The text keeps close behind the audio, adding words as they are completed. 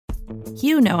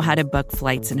You know how to book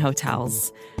flights and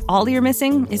hotels. All you're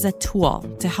missing is a tool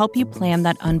to help you plan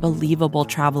that unbelievable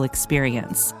travel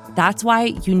experience. That's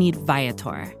why you need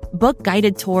Viator. Book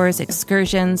guided tours,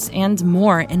 excursions, and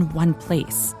more in one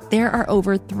place. There are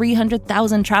over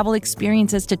 300,000 travel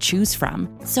experiences to choose from,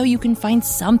 so you can find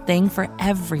something for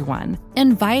everyone.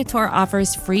 And Viator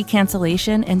offers free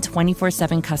cancellation and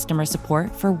 24/7 customer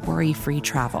support for worry-free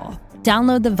travel.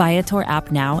 Download the Viator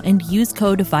app now and use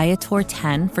code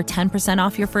Viator10 for 10%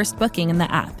 off your first booking in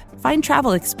the app. Find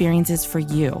travel experiences for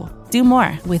you. Do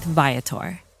more with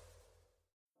Viator.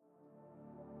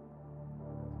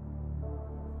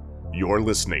 You're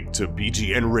listening to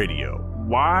BGN Radio.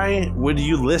 Why would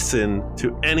you listen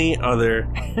to any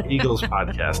other Eagles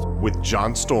podcast? With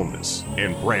John Stolnis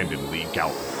and Brandon Lee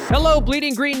Galton. Hello,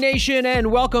 Bleeding Green Nation,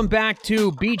 and welcome back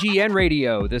to BGN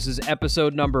Radio. This is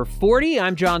episode number 40.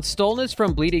 I'm John Stolnis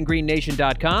from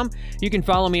BleedingGreenNation.com. You can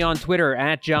follow me on Twitter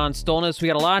at John Stolnis. We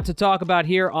got a lot to talk about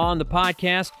here on the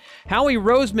podcast. Howie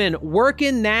Roseman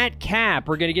working that cap.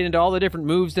 We're going to get into all the different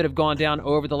moves that have gone down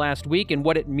over the last week and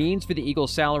what it means for the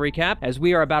Eagles salary cap as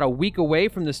we are about a week away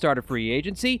from the start of free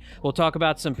agency. We'll talk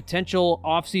about some potential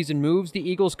offseason moves the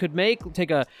Eagles could make. We'll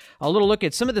take a little look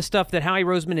at some of the stuff that Howie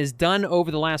Roseman has done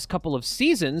over the last couple of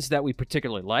seasons that we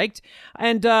particularly liked,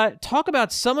 and talk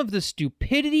about some of the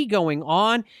stupidity going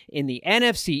on in the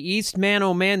NFC East. Man,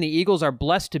 oh man, the Eagles are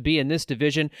blessed to be in this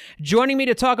division. Joining me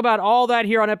to talk about all that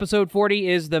here on episode 40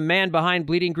 is the man behind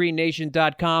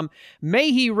BleedingGreenNation.com. May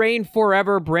he reign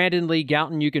forever, Brandon Lee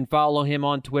Galton. You can follow him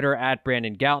on Twitter at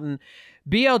Brandon Galton.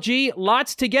 BLG,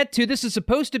 lots to get to. This is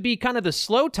supposed to be kind of the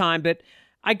slow time, but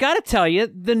I gotta tell you,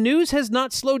 the news has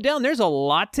not slowed down. There's a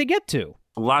lot to get to.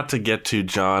 A lot to get to,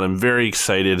 John. I'm very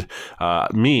excited.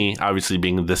 Me, obviously,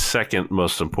 being the second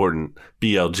most important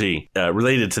BLG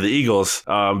related to the Eagles.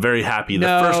 I'm very happy. The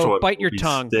first one, bite your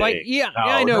tongue.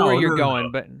 I know where you're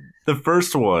going, but the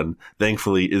first one,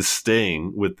 thankfully, is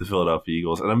staying with the Philadelphia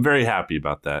Eagles, and I'm very happy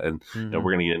about that. And we're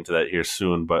going to get into that here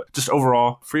soon. But just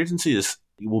overall, free agency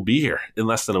will be here in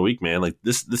less than a week, man. Like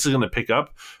this is going to pick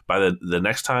up by the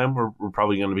next time we're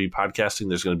probably going to be podcasting.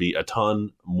 There's going to be a ton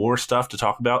more stuff to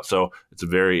talk about. So it's a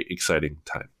very exciting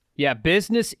time. Yeah,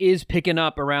 business is picking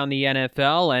up around the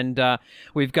NFL, and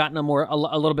we've gotten a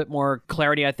little bit more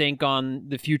clarity, I think, on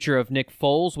the future of Nick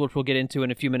Foles, which we'll get into in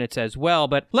a few minutes as well.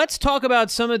 But let's talk about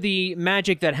some of the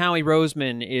magic that Howie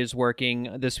Roseman is working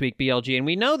this week, BLG. And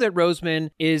we know that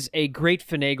Roseman is a great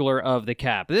finagler of the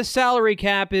cap. This salary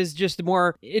cap is just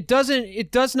more. It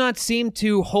does not seem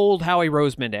to hold Howie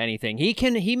Roseman to anything.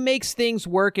 He makes things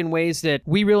work in ways that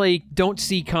we really don't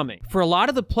see coming. For a lot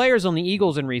of the players on the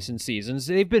Eagles in recent seasons,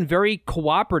 they've been very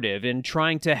cooperative in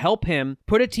trying to help him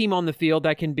put a team on the field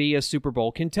that can be a Super Bowl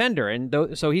contender. And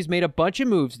so he's made a bunch of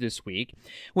moves this week.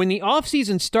 When the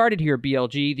offseason started here,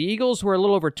 BLG, the Eagles were a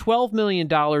little over $12 million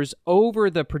over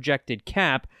the projected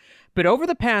cap. But over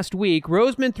the past week,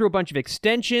 Roseman, threw a bunch of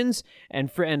extensions and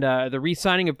the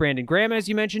re-signing of Brandon Graham, as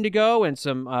you mentioned ago, and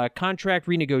some contract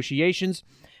renegotiations,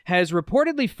 has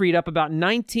reportedly freed up about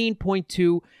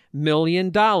 $19.2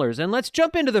 million. And let's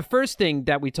jump into the first thing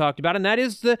that we talked about, and that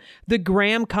is the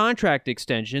Graham contract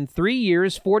extension. 3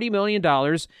 years, $40 million,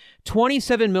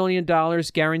 $27 million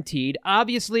guaranteed.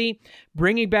 Obviously,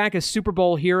 bringing back a Super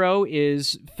Bowl hero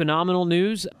is phenomenal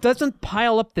news. Doesn't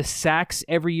pile up the sacks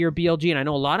every year, BLG, and I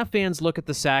know a lot of fans look at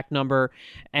the sack number,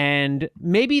 and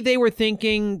maybe they were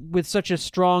thinking with such a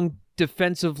strong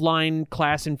defensive line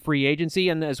class in free agency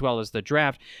and as well as the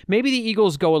draft, maybe the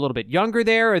Eagles go a little bit younger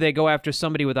there, or they go after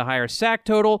somebody with a higher sack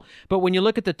total. But when you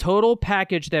look at the total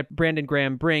package that Brandon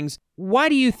Graham brings, why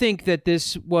do you think that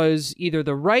this was either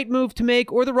the right move to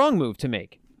make or the wrong move to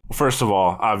make? First of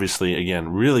all, obviously, again,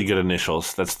 really good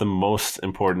initials. That's the most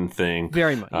important thing.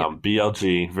 Very much. Yeah.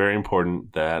 BLG, very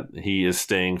important that he is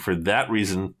staying for that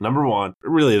reason. Number one,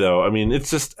 really though, I mean, it's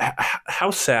just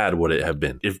how sad would it have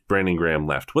been if Brandon Graham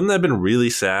left? Wouldn't that have been really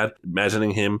sad?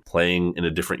 Imagining him playing in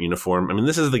a different uniform. I mean,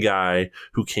 this is the guy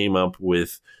who came up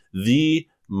with the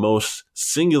most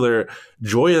singular,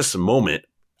 joyous moment,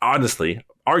 honestly,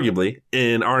 arguably,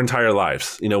 in our entire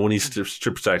lives, when he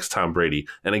strip sacks Tom Brady,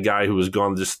 and a guy who was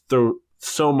gone just through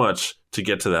so much to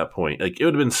get to that point. Like, it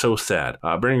would have been so sad.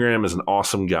 Brandon Graham is an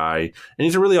awesome guy, and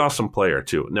he's a really awesome player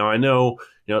too. Now, I know,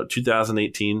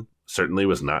 2018 certainly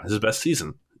was not his best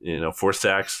season. 4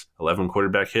 sacks, 11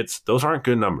 quarterback hits. Those aren't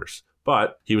good numbers.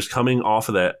 But he was coming off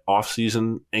of that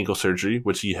off-season ankle surgery,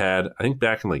 which he had, I think,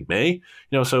 back in May.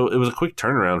 So it was a quick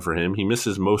turnaround for him. He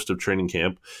misses most of training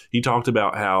camp. He talked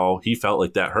about how he felt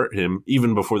like that hurt him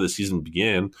even before the season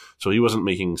began. So he wasn't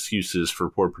making excuses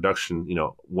for poor production,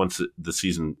 once the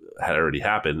season had already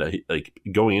happened. Like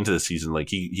going into the season, like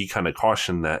he kind of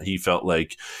cautioned that he felt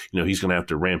like, he's going to have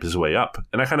to ramp his way up.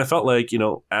 And I kind of felt like,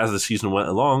 as the season went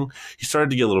along, he started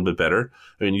to get a little bit better.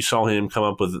 I mean, you saw him come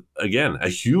up with, again, a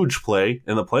huge play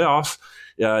in the playoffs.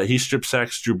 He strip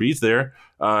sacks Drew Brees there.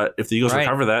 If the Eagles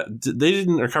recover that, they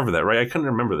didn't recover that, right? I couldn't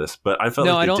remember this, but I felt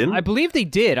like they didn't. I believe they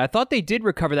did. I thought they did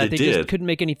recover that. They just couldn't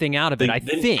make anything out of it.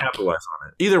 They didn't capitalize on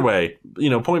it. Either way,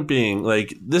 point being,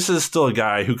 like, this is still a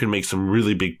guy who can make some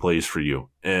really big plays for you.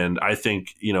 And I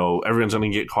think, everyone's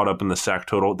going to get caught up in the sack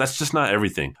total. That's just not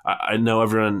everything. I know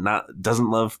everyone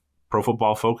doesn't love Pro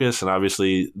Football Focus, and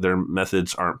obviously their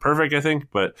methods aren't perfect, I think.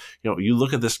 But, you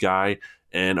look at this guy,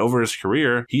 and over his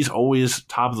career, he's always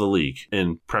top of the league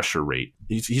in pressure rate.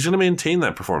 He's going to maintain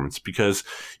that performance because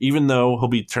even though he'll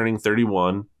be turning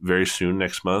 31 very soon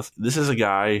next month, this is a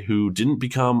guy who didn't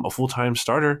become a full-time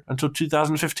starter until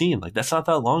 2015. Like, that's not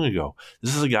that long ago.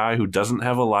 This is a guy who doesn't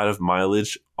have a lot of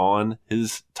mileage on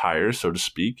his tires, so to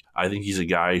speak. I think he's a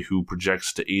guy who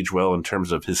projects to age well in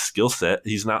terms of his skill set.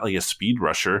 He's not like a speed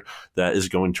rusher that is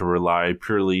going to rely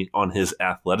purely on his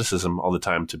athleticism all the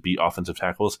time to beat offensive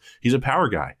tackles. He's a power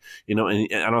guy, and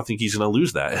I don't think he's going to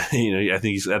lose that. I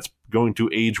think that's going to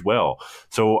age well.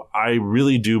 So I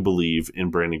really do believe in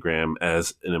Brandon Graham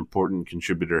as an important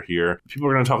contributor here. People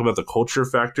are going to talk about the culture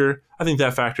factor. I think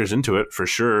that factors into it for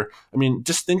sure. I mean,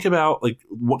 just think about like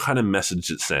what kind of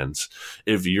message it sends.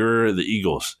 If you're the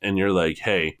Eagles and you're like,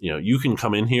 hey, you can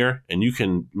come in here and you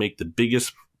can make the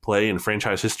biggest play in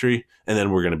franchise history, and then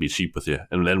we're going to be cheap with you,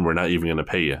 and then we're not even going to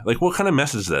pay you. Like, what kind of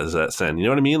message does that send? You know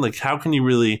what I mean? Like, how can you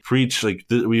really preach like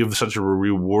we have such a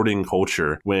rewarding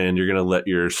culture when you're going to let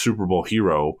your Super Bowl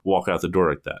hero walk out the door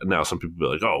like that? Now, some people be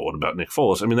like, oh, what about Nick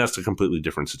Foles? I mean, that's a completely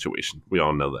different situation. We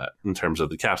all know that in terms of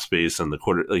the cap space and the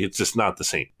quarter. Like, it's just not the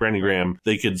same. Brandon Graham,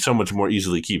 they could so much more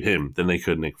easily keep him than they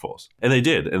could Nick Foles, and they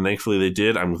did, and thankfully they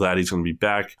did. I'm glad he's going to be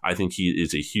back. I think he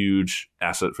is a huge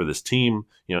asset for this team.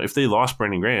 If they lost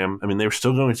Brandon Graham, I mean, they were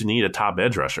still going to need a top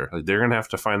edge rusher. Like, they're going to have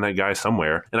to find that guy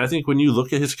somewhere. And I think when you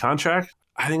look at his contract,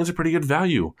 I think it's a pretty good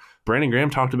value. Brandon Graham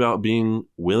talked about being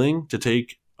willing to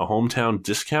take a hometown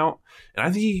discount, and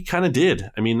I think he kind of did.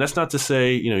 I mean, that's not to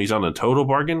say, he's on a total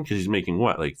bargain because he's making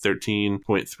what, like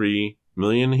 $13.3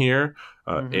 million here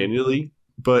annually.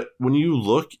 But when you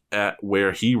look at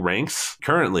where he ranks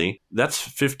currently, that's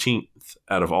 15th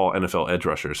out of all NFL edge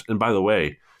rushers. And by the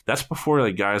way, that's before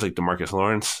like guys like DeMarcus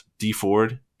Lawrence, Dee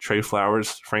Ford, Trey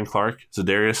Flowers, Frank Clark,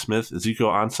 Zadarius Smith, Ezekiel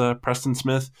Ansah, Preston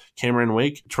Smith, Cameron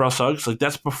Wake, Terrell Suggs. Like,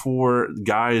 that's before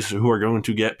guys who are going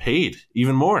to get paid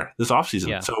even more this offseason.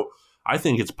 Yeah. So I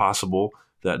think it's possible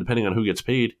that depending on who gets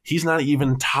paid, he's not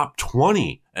even top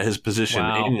 20 at his position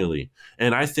annually.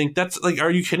 And I think that's like,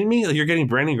 are you kidding me? Like, you're getting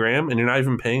Brandon Graham and you're not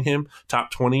even paying him top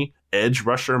 20 edge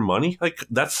rusher money? Like,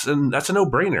 that's a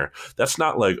no-brainer. That's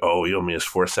not like, oh, he only has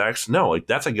 4 sacks. No, like,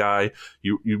 that's a guy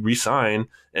you re-sign,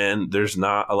 and there's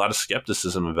not a lot of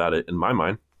skepticism about it in my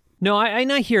mind. No,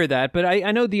 I hear that, but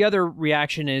I know the other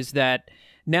reaction is that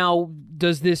now,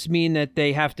 does this mean that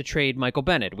they have to trade Michael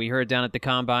Bennett? We heard down at the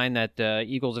Combine that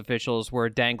Eagles officials were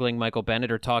dangling Michael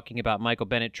Bennett or talking about Michael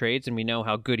Bennett trades, and we know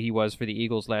how good he was for the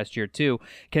Eagles last year, too.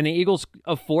 Can the Eagles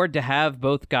afford to have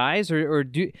both guys? Or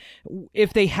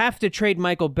if they have to trade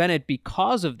Michael Bennett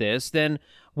because of this, then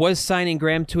was signing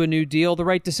Graham to a new deal the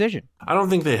right decision? I don't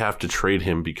think they have to trade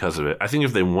him because of it. I think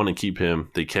if they want to keep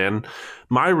him, they can.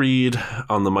 My read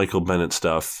on the Michael Bennett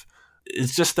stuff,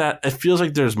 it's just that it feels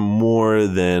like there's more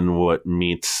than what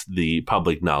meets the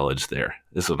public knowledge there,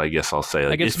 is what I guess I'll say.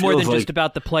 Like, it's more than just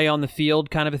about the play on the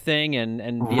field kind of a thing and the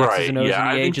X's and O's and the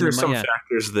I age. think there's some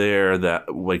factors there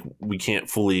that like we can't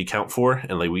fully account for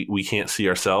and like we can't see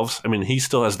ourselves. I mean, he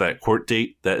still has that court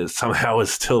date that somehow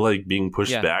is still like being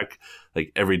pushed back.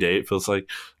 Like every day it feels like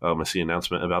I see an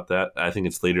announcement about that. I think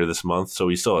it's later this month. So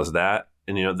he still has that.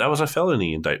 And, that was a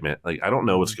felony indictment. Like, I don't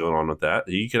know what's going on with that.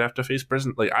 He could have to face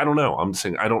prison. Like, I don't know. I'm just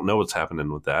saying I don't know what's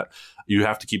happening with that. You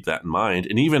have to keep that in mind.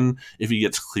 And even if he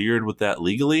gets cleared with that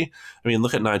legally, I mean,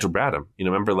 look at Nigel Bradham.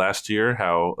 Remember last year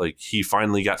how, like, he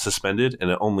finally got suspended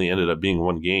and it only ended up being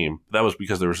 1 game. That was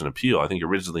because there was an appeal. I think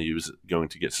originally he was going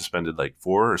to get suspended like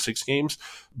 4 or 6 games.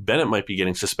 Bennett might be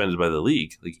getting suspended by the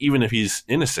league. Like, even if he's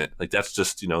innocent, like, that's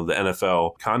just, the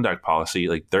NFL conduct policy.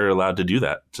 Like, they're allowed to do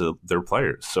that to their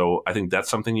players. So I think that's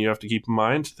something you have to keep in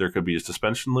mind. There could be a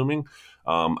suspension looming.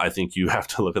 I think you have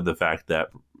to look at the fact that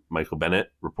Michael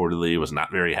Bennett reportedly was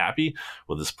not very happy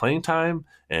with his playing time.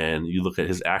 And you look at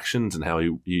his actions and how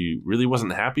he really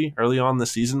wasn't happy early on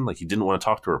this season. Like, he didn't want to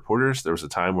talk to reporters. There was a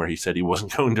time where he said he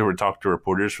wasn't going to talk to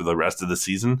reporters for the rest of the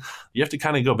season. You have to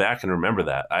kind of go back and remember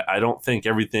that. I don't think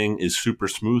everything is super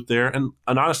smooth there. And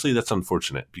honestly, that's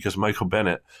unfortunate because Michael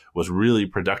Bennett was really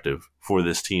productive for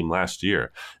this team last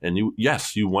year. And you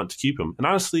want to keep him. And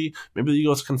honestly, maybe the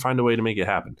Eagles can find a way to make it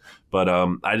happen. But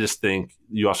I just think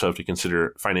you also have to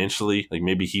consider financially, like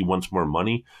maybe he wants more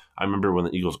money. I remember when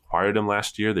the Eagles acquired him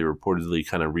last year, they reportedly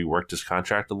kind of reworked his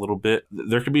contract a little bit.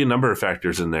 There could be a number of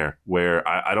factors in there where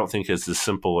I don't think it's as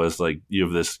simple as like you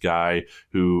have this guy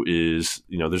who is,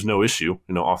 there's no issue,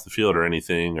 off the field or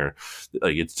anything, or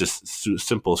like it's just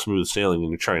simple, smooth sailing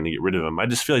and you're trying to get rid of him. I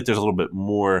just feel like there's a little bit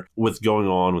more with going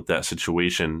on with that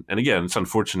situation. And again, it's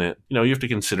unfortunate. You have to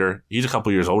consider he's a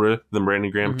couple years older than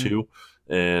Brandon Graham too.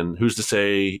 And who's to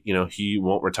say, he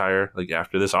won't retire like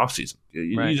after this offseason?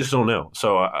 You just don't know.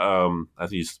 So I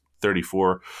think he's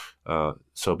 34. So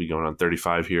he'll be going on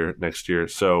 35 here next year.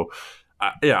 So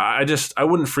I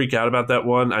wouldn't freak out about that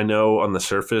one. I know on the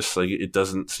surface, like it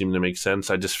doesn't seem to make sense.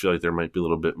 I just feel like there might be a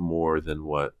little bit more than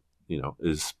what,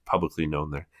 is publicly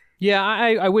known there. Yeah,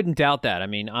 I wouldn't doubt that. I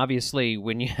mean, obviously,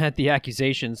 when you had the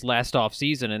accusations last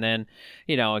offseason and then,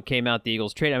 it came out the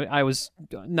Eagles trade, I was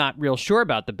not real sure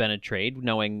about the Bennett trade,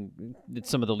 knowing that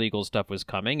some of the legal stuff was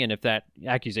coming. And if that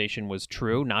accusation was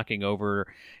true, knocking over,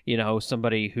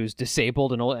 somebody who's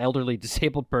disabled, an elderly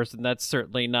disabled person, that's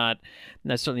certainly not,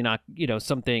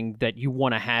 something that you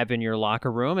want to have in your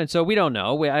locker room. And so we don't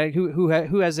know.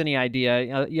 Who has any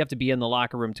idea? You have to be in the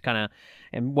locker room to kind of,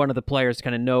 and one of the players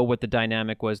kind of know what the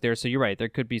dynamic was there. So you're right. There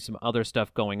could be some other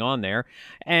stuff going on there.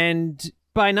 And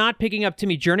by not picking up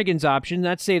Timmy Jernigan's option,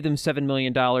 that saved them $7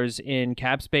 million in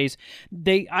cap space.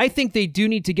 I think they do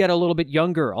need to get a little bit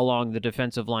younger along the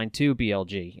defensive line too,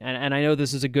 BLG. And I know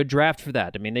this is a good draft for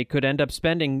that. I mean, they could end up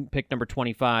spending pick number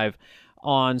 25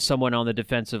 on someone on the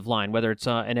defensive line, whether it's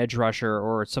an edge rusher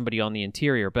or somebody on the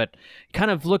interior. But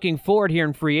kind of looking forward here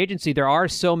in free agency, there are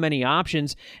so many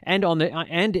options, and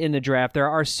in the draft, there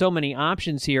are so many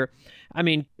options here. I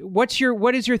mean, what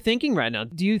is your thinking right now?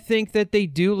 Do you think that they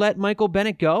do let Michael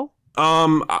Bennett go?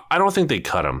 I don't think they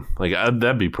cut him. Like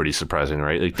that'd be pretty surprising,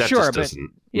 right? Like that just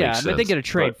doesn't. Make sense. But they get a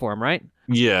trade for him, right?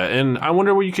 Yeah, and I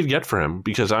wonder what you could get for him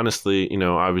because honestly,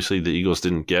 obviously the Eagles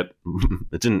didn't get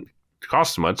it didn't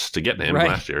cost much to get him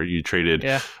last year. You traded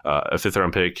a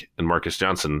 5th-round pick and Marcus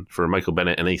Johnson for Michael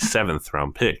Bennett and a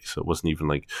 7th-round pick. So it wasn't even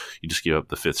like you just gave up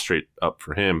the 5th straight up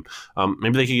for him.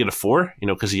 Maybe they could get a 4,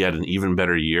 because he had an even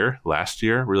better year last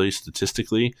year, really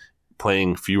statistically,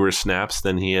 playing fewer snaps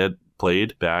than he had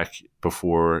played back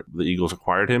before the Eagles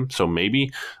acquired him. So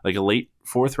maybe like a late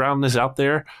 4th round is out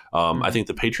there. I think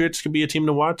the Patriots could be a team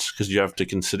to watch because you have to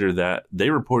consider that they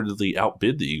reportedly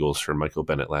outbid the Eagles for Michael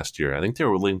Bennett last year. I think they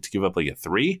were willing to give up like a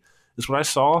 3 is what I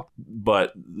saw,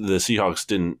 but the Seahawks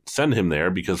didn't send him there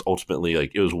because ultimately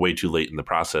like it was way too late in the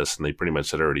process and they pretty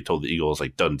much had already told the Eagles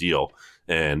like done deal.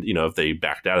 And, if they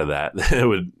backed out of that, it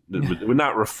would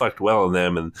not reflect well on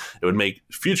them and it would make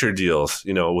future deals,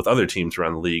 with other teams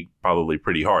around the league probably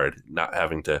pretty hard, not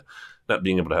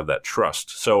being able to have that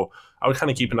trust. So I would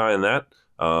kind of keep an eye on that.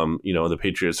 The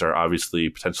Patriots are obviously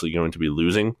potentially going to be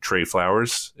losing Trey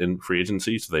Flowers in free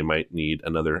agency, so they might need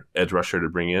another edge rusher to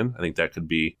bring in. I think that could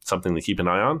be something to keep an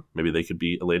eye on. Maybe they could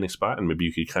be a landing spot, and maybe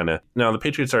you could kind of... Now, the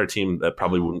Patriots are a team that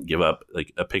probably wouldn't give up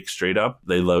like a pick straight up.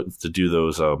 They love to do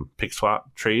those pick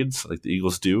swap trades like the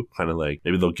Eagles do, kind of like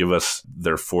maybe they'll give us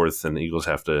their 4th and the Eagles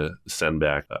have to send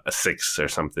back a 6th or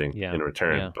something in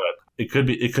return. Yeah. But it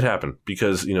could happen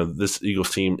because, this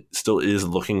Eagles team still is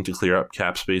looking to clear up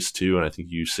cap space too. And I think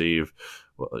you save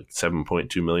like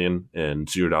 $7.2 million and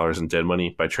 $0 in dead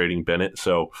money by trading Bennett.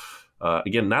 So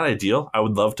again, not ideal. I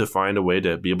would love to find a way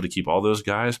to be able to keep all those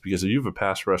guys because if you have a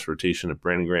pass rush rotation of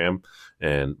Brandon Graham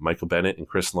and Michael Bennett and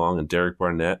Chris Long and Derek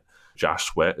Barnett, Josh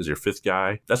Sweat is your 5th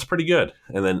guy. That's pretty good.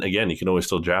 And then again, you can always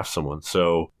still draft someone.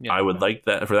 So I would like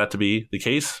that for that to be the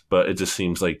case, but it just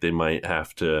seems like they might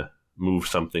have to move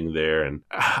something there. And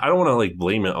I don't want to like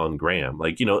blame it on Graham.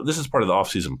 Like, this is part of the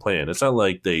offseason plan. It's not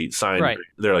like they signed,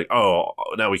 they're like, oh,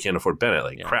 now we can't afford Bennett.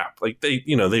 Like crap. Like they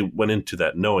went into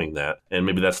that knowing that. And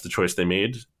maybe that's the choice they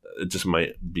made. It just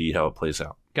might be how it plays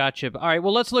out. Gotcha. All right,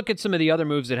 well, let's look at some of the other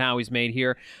moves that Howie's made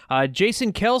here.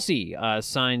 Jason Kelsey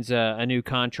signs a new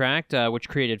contract, which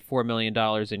created $4 million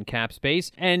in cap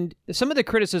space. And some of the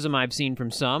criticism I've seen from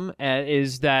some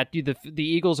is that the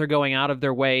Eagles are going out of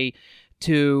their way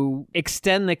to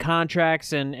extend the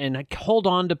contracts and hold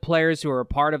on to players who are a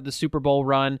part of the Super Bowl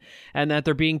run, and that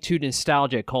they're being too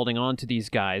nostalgic holding on to these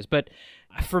guys. But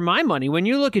for my money, when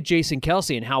you look at Jason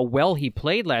Kelce and how well he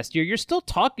played last year, you're still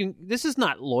talking, this is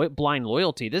not blind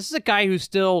loyalty. This is a guy who's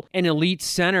still an elite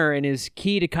center and is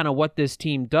key to kind of what this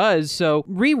team does. So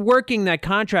reworking that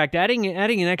contract, adding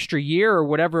an extra year or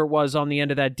whatever it was on the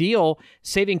end of that deal,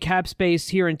 saving cap space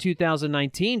here in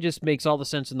 2019 just makes all the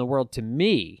sense in the world to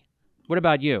me. What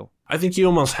about you? I think you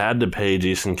almost had to pay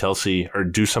Jason Kelce or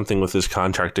do something with his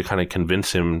contract to kind of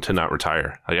convince him to not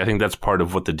retire. Like, I think that's part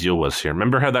of what the deal was here.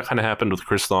 Remember how that kind of happened with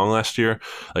Chris Long last year?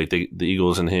 Like the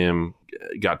Eagles and him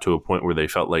got to a point where they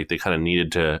felt like they kind of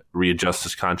needed to readjust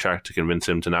his contract to convince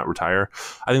him to not retire.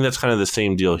 I think that's kind of the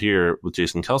same deal here with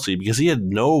Jason Kelce because he had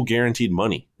no guaranteed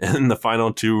money in the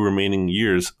final 2 remaining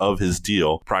years of his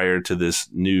deal prior to this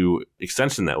new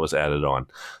extension that was added on.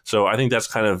 So I think that's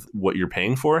kind of what you're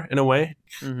paying for in a way.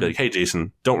 Mm-hmm. Like, hey,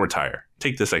 Jason, don't retire.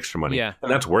 Take this extra money. Yeah.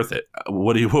 And that's worth it.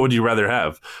 What would you rather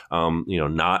have?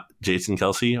 Not Jason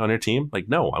Kelce on your team? Like,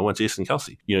 no, I want Jason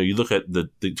Kelce. You look at the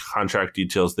contract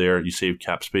details there. You save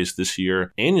cap space this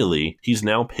year. Annually, he's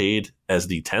now paid as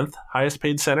the 10th highest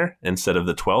paid center instead of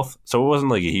the 12th. So it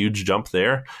wasn't like a huge jump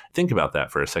there. Think about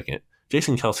that for a second.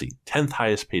 Jason Kelce, 10th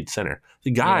highest paid center.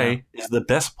 The guy is the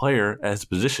best player at his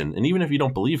position. And even if you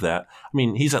don't believe that, I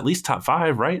mean, he's at least top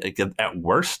 5, right? Like at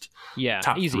worst,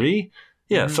 top easy. 3.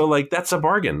 Yeah, so like that's a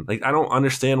bargain. Like I don't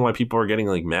understand why people are getting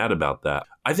like mad about that.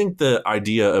 I think the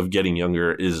idea of getting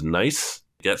younger is nice.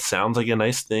 That sounds like a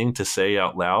nice thing to say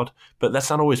out loud, but that's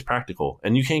not always practical.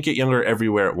 And you can't get younger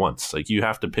everywhere at once. Like you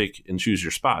have to pick and choose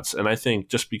your spots. And I think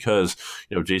just because,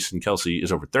 Jason Kelce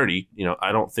is over 30,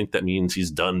 I don't think that means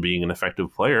he's done being an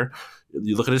effective player.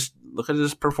 You look at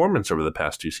his performance over the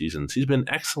past 2 seasons. He's been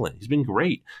excellent. He's been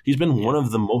great. He's been one of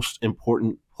the most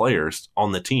important players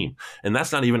on the team. And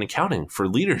that's not even accounting for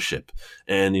leadership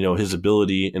and, his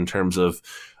ability in terms of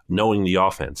knowing the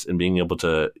offense and being able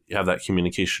to have that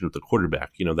communication with the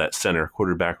quarterback, that center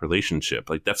quarterback relationship.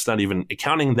 Like that's not even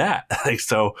accounting that.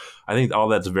 So I think all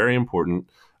that's very important.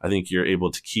 I think you're able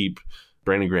to keep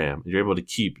Brandon Graham. You're able to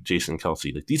keep Jason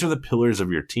Kelce. Like these are the pillars of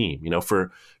your team,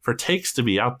 for takes to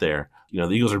be out there. The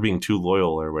Eagles are being too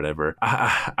loyal or whatever.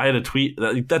 I had a tweet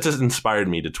that just inspired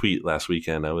me to tweet last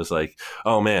weekend. I was like,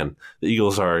 oh man, the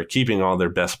Eagles are keeping all their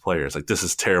best players. Like this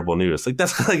is terrible news. Like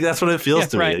that's what it feels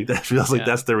to me. Like, that feels like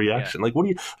that's their reaction. Like what do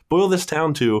you boil this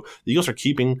down to? The Eagles are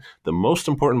keeping the most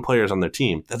important players on their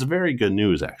team. That's very good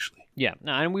news, actually. Yeah,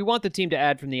 no, and we want the team to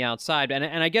add from the outside.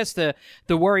 And I guess the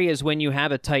worry is when you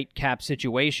have a tight cap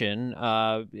situation,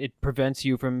 it prevents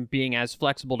you from being as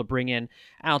flexible to bring in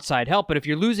outside help. But if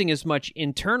you're losing as much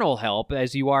internal help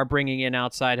as you are bringing in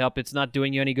outside help, it's not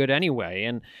doing you any good anyway.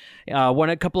 And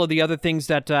a couple of the other things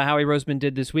that Howie Roseman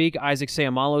did this week, Isaac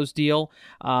Seumalo's deal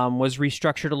was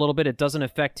restructured a little bit. It doesn't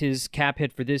affect his cap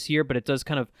hit for this year, but it does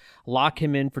kind of lock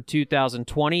him in for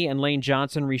 2020. And Lane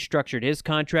Johnson restructured his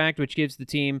contract, which gives the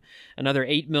team another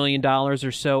 $8 million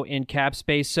or so in cap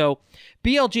space. So,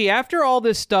 BLG, after all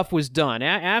this stuff was done,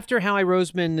 after Howie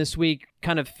Roseman this week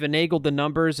kind of finagled the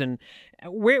numbers, and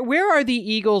where are the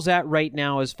Eagles at right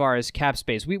now as far as cap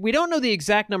space? We don't know the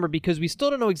exact number because we still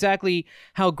don't know exactly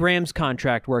how Graham's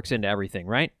contract works into everything,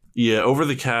 right? Yeah, Over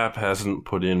the Cap hasn't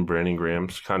put in Brandon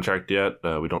Graham's contract yet.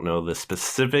 We don't know the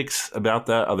specifics about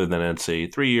that other than it's a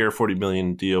 3-year, $40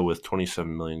 million deal with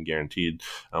 $27 million guaranteed.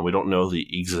 We don't know the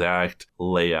exact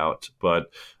layout,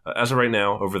 but as of right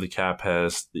now, Over the Cap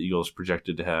has the Eagles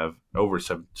projected to have over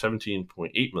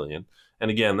 $17.8 million. And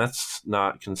again, that's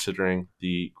not considering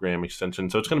the Graham extension.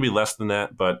 So it's going to be less than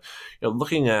that. But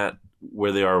looking at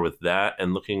where they are with that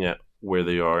and looking at where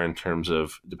they are in terms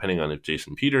of depending on if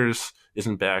Jason Peters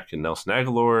isn't back and Nelson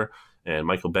Aguilar and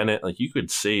Michael Bennett, like you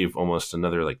could save almost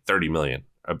another like $30 million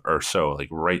or so, like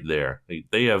right there. Like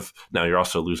they have now. You're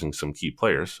also losing some key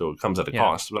players, so it comes at a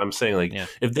cost. But I'm saying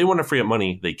if they want to free up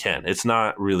money, they can. It's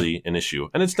not really an issue,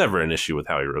 and it's never an issue with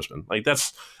Howie Roseman. Like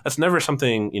that's never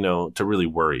something to really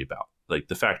worry about. Like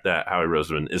the fact that Howie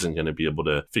Roseman isn't going to be able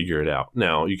to figure it out.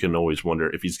 Now you can always wonder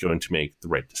if he's going to make the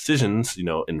right decisions,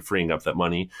 in freeing up that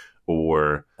money,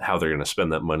 or how they're going to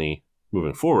spend that money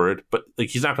moving forward. But like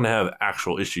he's not going to have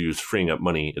actual issues freeing up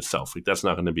money itself. Like that's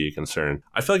not going to be a concern.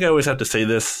 I feel like I always have to say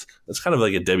this. It's kind of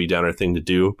like a Debbie Downer thing to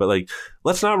do, but like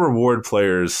let's not reward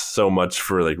players so much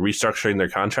for like restructuring their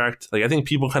contract. Like I think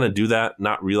people kind of do that,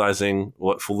 not realizing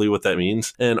what that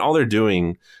means. And all they're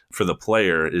doing for the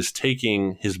player is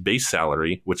taking his base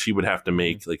salary, which he would have to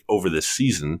make like over this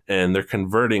season, and they're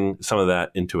converting some of that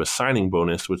into a signing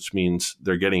bonus, which means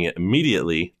they're getting it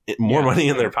immediately, more money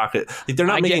in their pocket. Like they're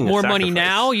not making more money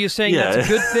now. You saying that's a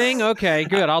good thing? Okay,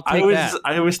 good. I'll take that.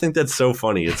 I always think that's so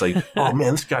funny. It's like, oh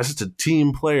man, this guy's just a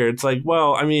team player. It's like,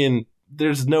 well, I mean,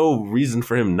 there's no reason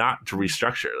for him not to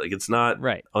restructure. Like, it's not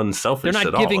unselfish at all.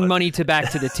 They're not giving money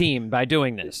back to the team by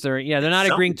doing this. They're not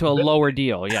agreeing to a lower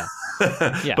deal. Yeah.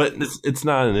 Yeah. But it's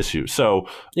not an issue. So,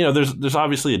 there's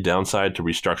obviously a downside to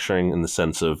restructuring in the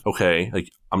sense of, okay,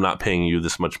 like, I'm not paying you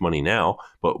this much money now,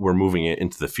 but we're moving it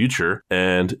into the future.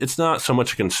 And it's not so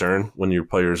much a concern when your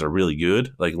players are really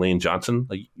good, like Lane Johnson.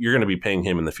 Like, you're going to be paying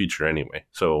him in the future anyway.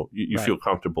 So you feel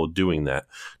comfortable doing that.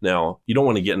 Now, you don't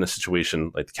want to get in a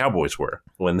situation like the Cowboys were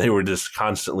when they were just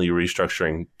constantly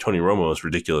restructuring Tony Romo's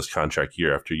ridiculous contract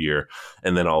year after year.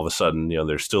 And then all of a sudden,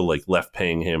 they're still like left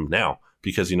paying him now,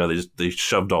 because, they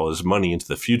shoved all his money into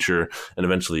the future, and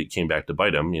eventually it came back to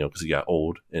bite him, because he got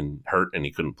old and hurt and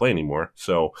he couldn't play anymore.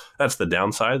 So that's the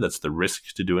downside. That's the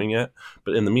risk to doing it.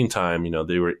 But in the meantime,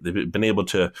 they've been able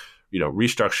to,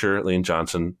 restructure Lane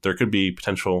Johnson. There could be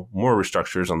potential more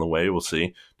restructures on the way. We'll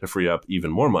see, to free up even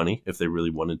more money if they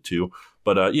really wanted to.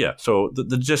 But so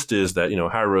the gist is that,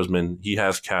 Howie Roseman, he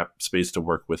has cap space to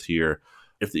work with here.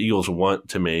 If the Eagles want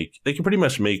to they can pretty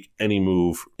much make any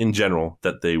move in general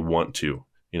that they want to.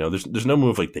 There's no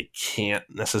move like they can't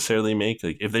necessarily make.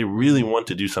 Like, if they really want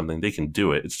to do something, they can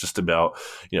do it. It's just about,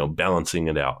 balancing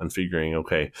it out and figuring,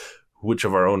 okay, which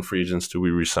of our own free agents do we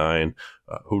resign?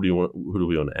 Who do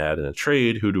we want to add in a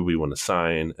trade? Who do we want to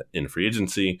sign in free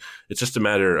agency? It's just a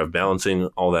matter of balancing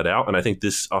all that out. And I think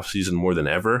this offseason more than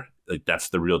ever, like, that's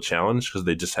the real challenge, because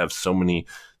they just have so many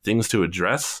things to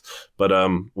address. But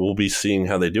we'll be seeing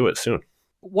how they do it soon.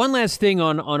 One last thing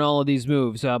on all of these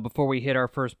moves before we hit our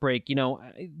first break.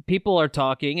 People are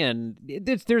talking, and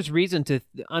there's reason to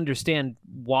understand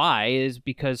why, is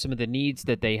because some of the needs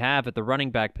that they have at the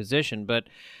running back position. But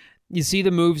you see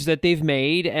the moves that they've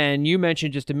made, and you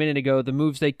mentioned just a minute ago the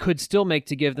moves they could still make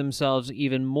to give themselves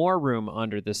even more room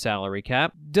under the salary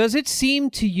cap. Does it seem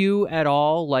to you at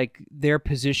all like they're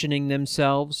positioning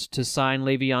themselves to sign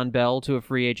Le'Veon Bell to a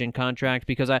free agent contract?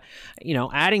 Because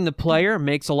adding the player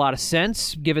makes a lot of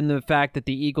sense given the fact that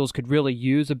the Eagles could really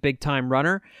use a big-time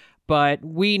runner. But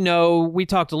we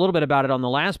talked a little bit about it on the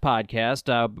last podcast,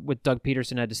 what Doug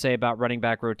Peterson had to say about running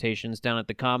back rotations down at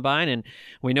the Combine, and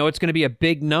we know it's going to be a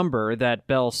big number that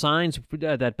Bell signs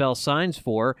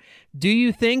for. Do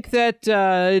you think that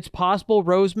it's possible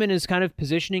Roseman is kind of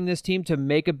positioning this team to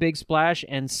make a big splash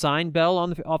and sign Bell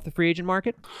off the free agent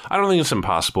market? I don't think it's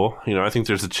impossible. I think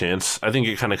there's a chance. I think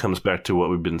it kind of comes back to what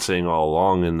we've been saying all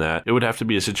along, in that it would have to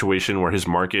be a situation where his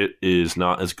market is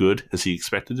not as good as he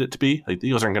expected it to be. Like, the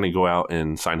Eagles aren't going to go out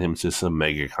and sign him to some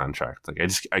mega contract. Like,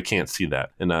 I can't see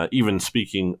that. And even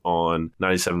speaking on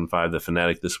 97.5 The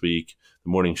Fanatic this week, the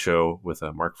morning show with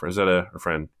Mark Farzetta, our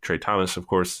friend Trey Thomas, of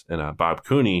course, and Bob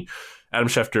Cooney, Adam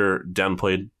Schefter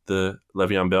downplayed the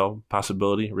Le'Veon Bell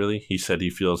possibility, really. He said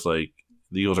he feels like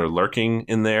the Eagles are lurking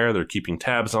in there. They're keeping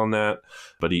tabs on that.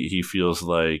 But he feels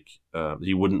like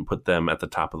he wouldn't put them at the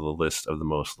top of the list of the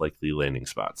most likely landing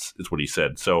spots. It's what he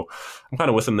said. So I'm kind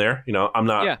of with him there. I'm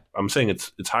not. Yeah. I'm saying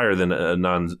it's higher than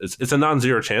it's a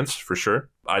non-zero chance for sure.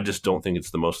 I just don't think it's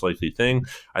the most likely thing.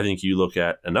 I think you look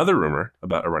at another rumor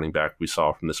about a running back we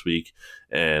saw from this week,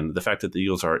 and the fact that the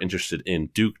Eagles are interested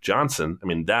in Duke Johnson. I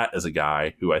mean, that is a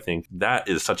guy who I think that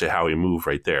is such a Howie move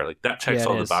right there. Like, that checks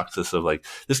all the boxes of, like,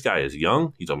 this guy is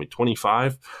young. He's only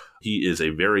 25. He is a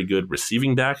very good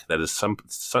receiving back. That is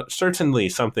certainly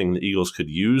something the Eagles could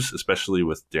use, especially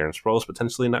with Darren Sproles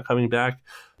potentially not coming back.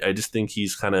 I just think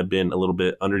he's kind of been a little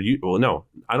bit underused. Well, no,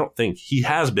 I don't think. He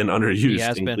has been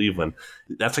underused in Cleveland.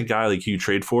 That's a guy like you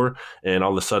trade for, and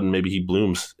all of a sudden maybe he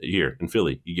blooms here in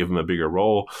Philly. You give him a bigger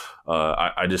role.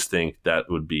 I just think that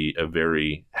would be a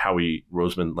very Howie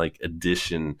Roseman-like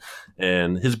addition.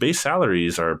 And his base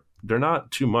salaries they're not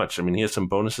too much. I mean, he has some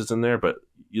bonuses in there, but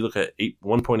you look at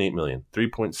 1.8 million,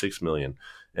 3.6 million,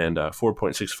 and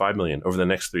 4.65 million over the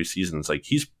next 3 seasons. Like,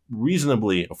 he's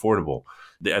reasonably affordable.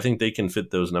 I think they can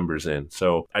fit those numbers in.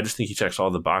 So I just think he checks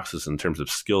all the boxes in terms of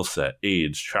skill set,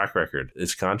 age, track record,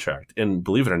 his contract. And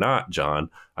believe it or not, John,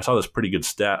 I saw this pretty good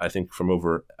stat, I think, from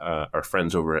over our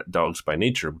friends over at Dogs by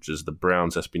Nature, which is the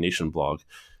Browns SB Nation blog.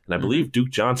 And I believe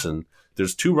Duke Johnson,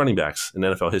 there's 2 running backs in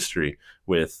NFL history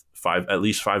with at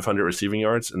least 500 receiving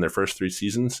yards in their first 3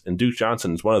 seasons. And Duke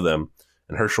Johnson is one of them,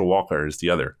 and Herschel Walker is the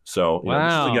other. So this is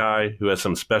a guy who has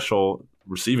some special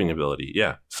receiving ability.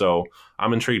 Yeah. So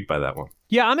I'm intrigued by that one.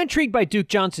 Yeah, I'm intrigued by Duke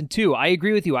Johnson, too. I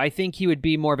agree with you. I think he would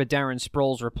be more of a Darren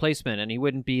Sproles replacement, and he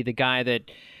wouldn't be the guy that,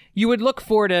 you would look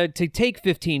for to take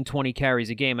 15, 20 carries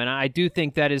a game, and I do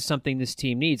think that is something this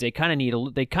team needs. They kind of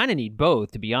need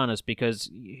both, to be honest,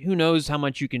 because who knows how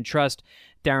much you can trust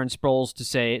Darren Sproles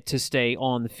to stay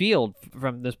on the field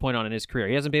from this point on in his career.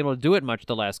 He hasn't been able to do it much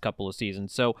the last couple of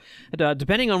seasons. So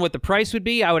depending on what the price would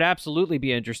be, I would absolutely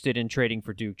be interested in trading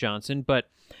for Duke Johnson. But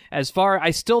I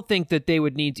still think that they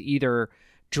would need to either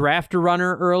draft a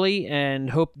runner early and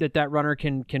hope that runner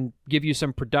can give you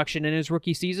some production in his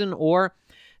rookie season, or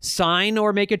sign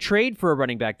or make a trade for a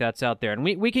running back that's out there. And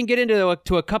we can get into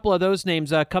a couple of those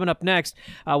names coming up next.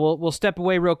 We'll step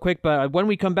away real quick, but when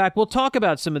we come back, we'll talk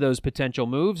about some of those potential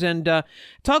moves and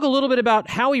talk a little bit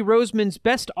about Howie Roseman's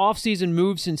best offseason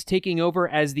move since taking over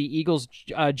as the Eagles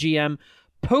GM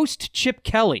post Chip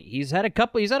Kelly. He's had a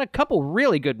couple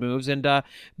really good moves, and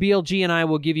BLG and I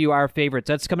will give you our favorites.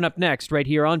 That's coming up next right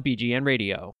here on BGN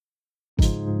Radio.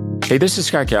 Hey, this is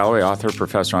Scott Galloway, author,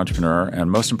 professor, entrepreneur,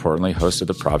 and most importantly, host of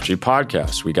the Prop G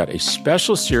podcast. We got a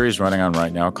special series running on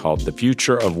right now called The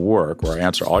Future of Work, where I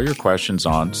answer all your questions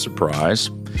on, surprise,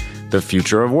 the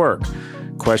future of work.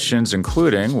 Questions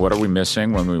including, what are we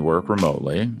missing when we work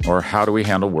remotely? Or how do we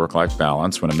handle work-life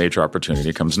balance when a major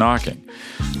opportunity comes knocking?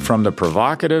 From the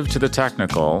provocative to the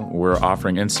technical, we're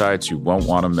offering insights you won't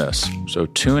want to miss. So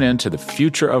tune in to The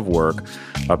Future of Work,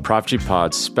 a Prop G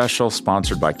Pod special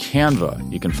sponsored by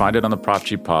Canva. You can find it on the Prop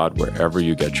G Pod wherever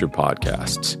you get your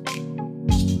podcasts.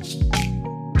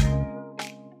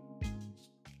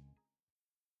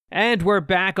 And we're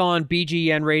back on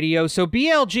BGN Radio. So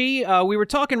BLG, we were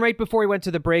talking right before we went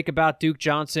to the break about Duke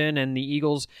Johnson and the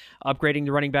Eagles upgrading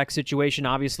the running back situation.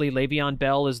 Obviously, Le'Veon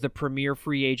Bell is the premier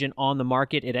free agent on the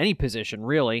market at any position,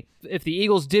 really. If the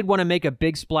Eagles did want to make a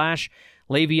big splash,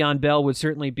 Le'Veon Bell would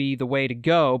certainly be the way to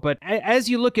go. But as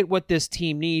you look at what this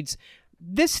team needs,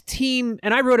 this team,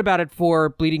 and I wrote about it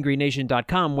for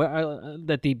BleedingGreenNation.com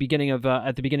at the beginning of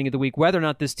the week, whether or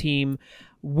not this team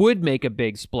would make a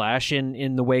big splash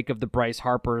in the wake of the Bryce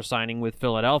Harper signing with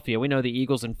Philadelphia. We know the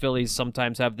Eagles and Phillies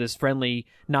sometimes have this friendly,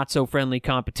 not so friendly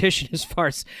competition as far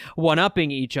as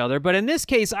one-upping each other. But in this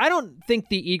case, I don't think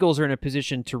the Eagles are in a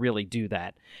position to really do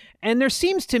that. And there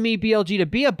seems to me, BLG, to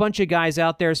be a bunch of guys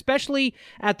out there, especially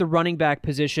at the running back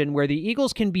position, where the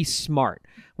Eagles can be smart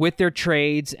with their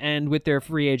trades and with their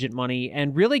free agent money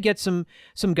and really get some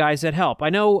guys that help.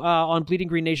 I know on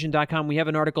BleedingGreenNation.com we have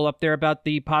an article up there about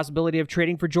the possibility of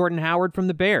trading for Jordan Howard from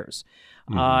the Bears.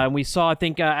 And we saw, I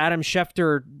think Adam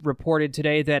Schefter reported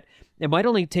today that it might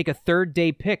only take a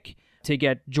third-day pick to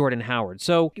get Jordan Howard.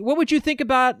 So what would you think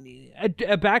about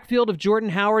a backfield of Jordan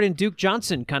Howard and Duke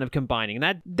Johnson kind of combining?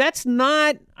 That's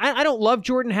not, I don't love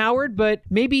Jordan Howard, but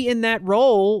maybe in that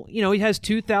role, he has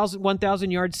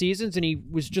 1,000 yard seasons and he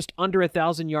was just under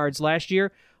 1,000 yards last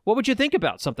year. What would you think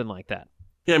about something like that?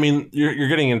 Yeah, I mean, you're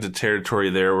getting into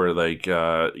territory there where, like,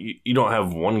 you don't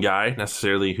have one guy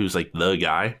necessarily who's, like, the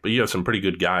guy, but you have some pretty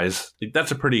good guys. Like,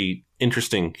 that's a pretty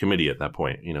interesting committee at that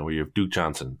point, where you have Duke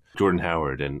Johnson, Jordan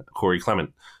Howard, and Corey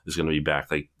Clement is going to be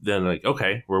back. Like, then, like,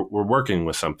 okay, we're working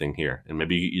with something here. And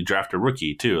maybe you draft a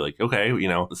rookie, too. Like, okay,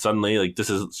 suddenly, like,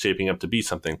 this is shaping up to be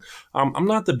something. I'm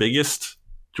not the biggest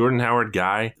Jordan Howard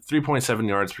guy. 3.7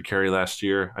 yards per carry last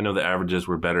year. I know the averages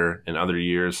were better in other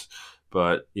years.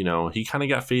 But, he kind of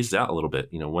got phased out a little bit,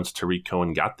 once Tariq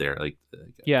Cohen got there. Like,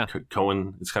 yeah,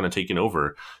 Cohen is kind of taken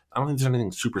over. I don't think there's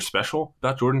anything super special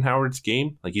about Jordan Howard's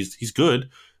game. Like, he's good.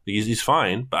 He's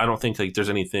fine. But I don't think, like, there's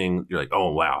anything you're like,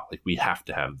 oh, wow, like, we have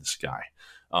to have this guy.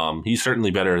 He's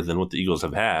certainly better than what the Eagles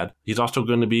have had. He's also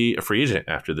going to be a free agent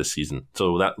after this season.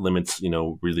 So that limits,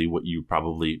 really what you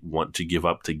probably want to give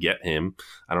up to get him.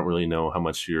 I don't really know how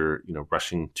much you're,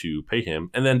 rushing to pay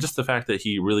him. And then just the fact that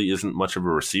he really isn't much of a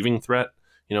receiving threat.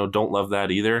 Don't love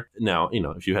that either. Now,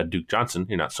 if you had Duke Johnson,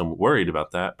 you're not so worried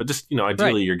about that. But just,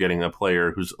 ideally, right, you're getting a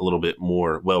player who's a little bit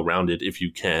more well-rounded, if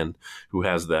you can, who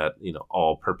has that,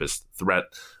 all-purpose threat.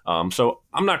 So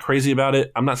I'm not crazy about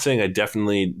it. I'm not saying I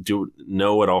definitely do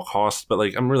know at all costs, but,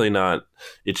 like, I'm really not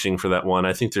itching for that one.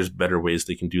 I think there's better ways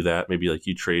they can do that. Maybe, like,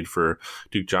 you trade for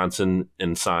Duke Johnson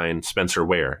and sign Spencer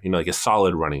Ware, like a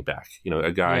solid running back,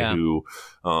 a guy who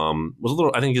was a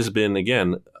little, I think has been,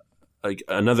 again, like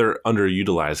another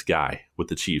underutilized guy with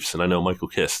the Chiefs. And I know Michael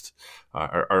Kist,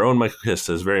 our own Michael Kist,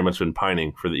 has very much been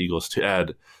pining for the Eagles to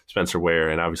add Spencer Ware.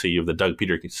 And obviously you have the Doug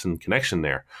Peterson connection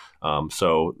there.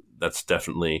 So that's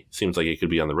definitely seems like it could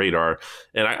be on the radar.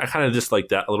 And I kind of just like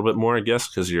that a little bit more, I guess,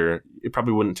 because it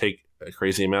probably wouldn't take a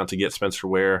crazy amount to get Spencer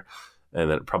Ware. And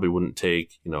that it probably wouldn't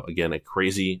take, again, a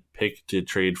crazy pick to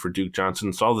trade for Duke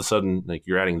Johnson. So all of a sudden, like,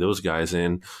 you're adding those guys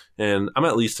in. And I'm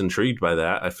at least intrigued by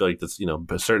that. I feel like that's,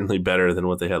 certainly better than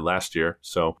what they had last year.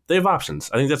 So they have options.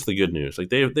 I think that's the good news. Like,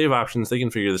 they have options. They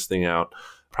can figure this thing out.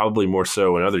 probably more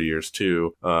so in other years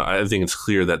too. I think it's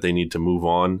clear that they need to move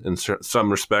on in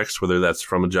some respects, whether that's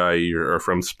from Ajayi or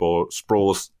from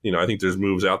Sproles. I think there's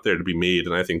moves out there to be made,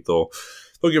 and I think they'll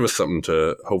give us something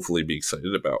to hopefully be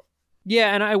excited about.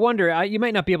 Yeah, and I wonder, you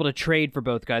might not be able to trade for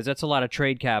both guys. That's a lot of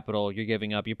trade capital you're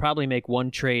giving up. You probably make one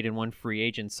trade and one free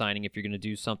agent signing if you're going to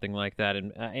do something like that,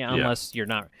 and unless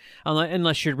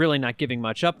you're really not giving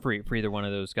much up for either one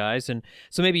of those guys. And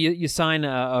so maybe you sign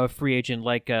a free agent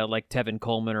like Tevin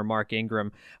Coleman or Mark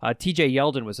Ingram. T.J.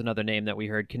 Yeldon was another name that we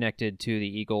heard connected to the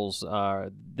Eagles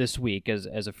this week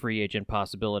as a free agent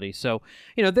possibility. So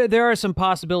there are some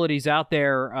possibilities out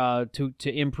there to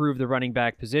improve the running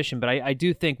back position, but I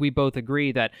do think we both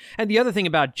agree that, and the other thing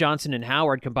about Johnson and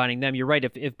Howard, combining them, you're right,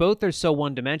 if both are so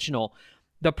one-dimensional,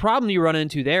 the problem you run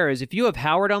into there is if you have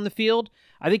Howard on the field,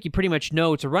 I think you pretty much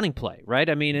know it's a running play, right?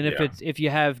 I mean, and if you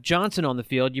have Johnson on the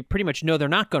field, you pretty much know they're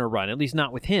not going to run, at least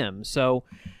not with him. So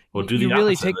Well, do the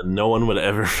opposite, and no one would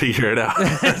ever figure it out.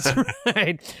 That's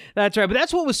right. That's right. But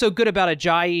that's what was so good about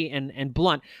Ajayi and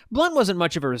Blunt. Blunt wasn't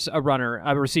much of a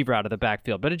receiver out of the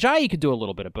backfield, but Ajayi could do a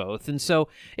little bit of both. And so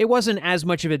it wasn't as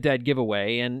much of a dead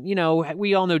giveaway. And,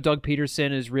 we all know Doug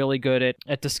Peterson is really good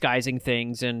at disguising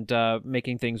things and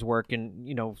making things work and,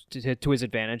 to his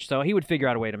advantage. So he would figure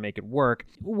out a way to make it work.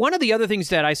 One of the other things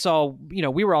that I saw,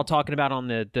 we were all talking about on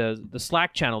the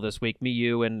Slack channel this week, me,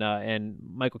 you, and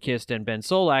Michael Kist and Ben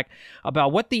Solak,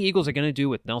 about what the Eagles are going to do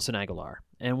with Nelson Aguilar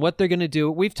and what they're going to do.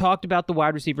 We've talked about the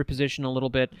wide receiver position a little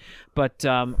bit, but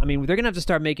they're going to have to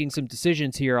start making some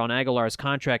decisions here on Aguilar's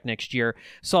contract next year.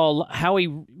 Saw how he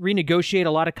renegotiate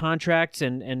a lot of contracts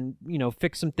and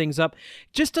fix some things up.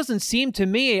 Just doesn't seem to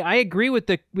me. I agree with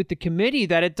the committee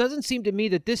that it doesn't seem to me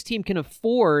that this team can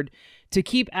afford to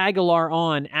keep Aguilar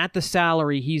on at the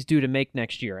salary he's due to make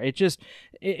next year.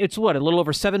 It's what, a little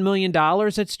over $7 million?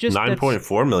 It's just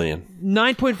 $9.4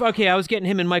 million. Okay, I was getting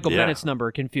him and Michael Bennett's number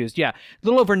confused. Yeah, a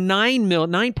little over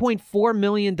 $9.4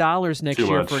 million next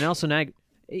year for Nelson Aguilar.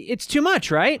 It's too much,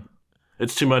 right?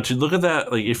 It's too much. Look at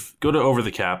that. Like, go to Over the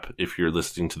Cap if you're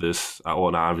listening to this.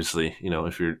 Well, obviously,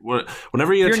 if you're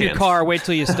whenever you get a chance. You're in your car. Wait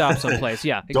till you stop someplace.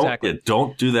 Yeah, exactly.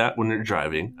 Don't do that when you're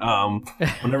driving.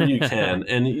 Whenever you can,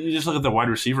 and you just look at the wide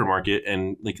receiver market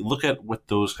and look at what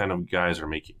those kind of guys are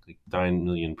making, like $9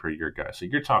 million per year guys. So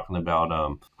you're talking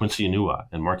about Quincy Enunwa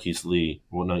and Marquise Lee.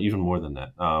 Well, no, even more than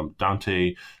that.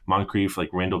 Dante Moncrief, like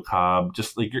Randall Cobb.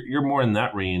 Just you're more in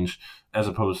that range. As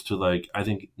opposed to I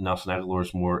think Nelson Aguilar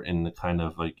is more in the kind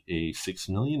of a $6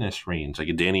 million-ish range, like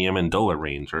a Danny Amendola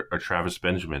range, or Travis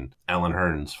Benjamin, Alan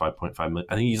Hearns, $5.5 million.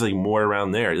 I think he's more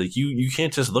around there. You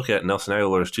can't just look at Nelson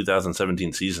Aguilar's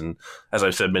 2017 season, as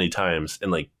I've said many times,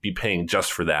 and be paying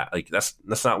just for that.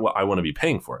 That's not what I want to be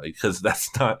paying for, because that's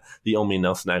not the only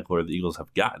Nelson Aguilar the Eagles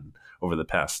have gotten over the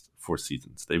past 4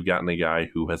 seasons. They've gotten a guy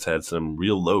who has had some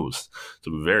real lows,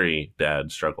 some very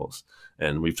bad struggles.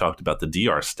 And we've talked about the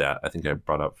DR stat, I think I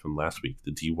brought up from last week,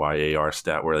 the DYAR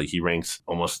stat, where he ranks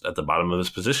almost at the bottom of his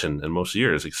position in most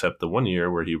years, except the one year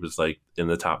where he was in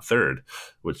the top third,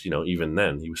 which, even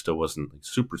then he still wasn't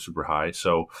super, super high.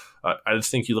 So I just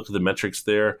think you look at the metrics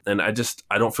there, and I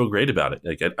don't feel great about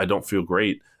it. I don't feel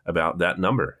great about that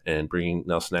number and bringing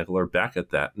Nelson Aguilar back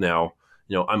at that. Now,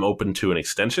 I'm open to an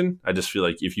extension. I just feel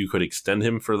if you could extend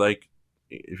him for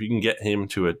if you can get him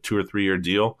to a 2 or 3 year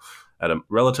deal at a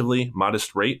relatively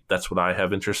modest rate, that's what I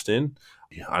have interest in.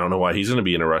 I don't know why he's going to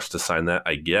be in a rush to sign that,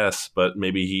 I guess, but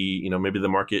maybe maybe the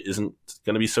market isn't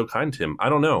going to be so kind to him. I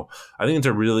don't know. I think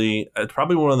it's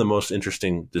probably one of the most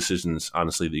interesting decisions,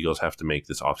 honestly, the Eagles have to make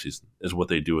this offseason is what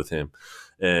they do with him.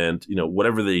 And,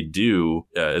 whatever they do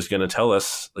is going to tell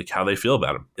us how they feel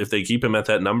about him. If they keep him at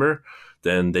that number,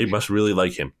 then they must really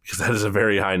like him, because that is a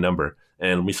very high number.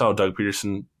 And we saw Doug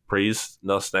Peterson praise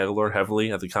Nelson Aguilar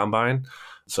heavily at the Combine.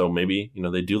 So maybe,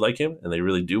 they do like him and they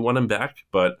really do want him back.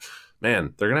 But,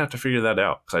 man, they're going to have to figure that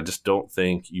out, because I just don't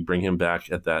think you bring him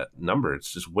back at that number.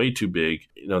 It's just way too big.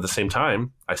 At the same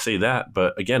time, I say that.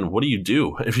 But, again, what do you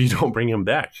do if you don't bring him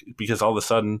back? Because all of a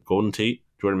sudden, Golden Tate,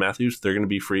 Jordan Matthews, they're going to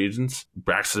be free agents.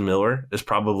 Braxton Miller is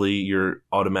probably your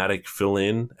automatic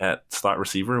fill-in at slot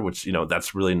receiver, which,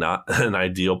 that's really not an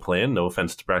ideal plan. No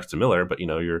offense to Braxton Miller, but,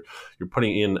 you're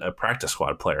putting in a practice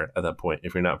squad player at that point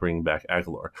if you're not bringing back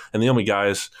Aguilar. And the only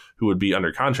guys who would be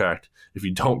under contract if you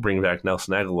don't bring back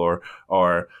Nelson Aguilar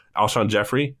are Alshon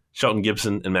Jeffrey, Shelton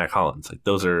Gibson, and Mac Hollins.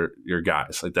 Those are your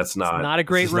guys. That's not a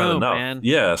great room, man.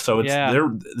 Yeah, so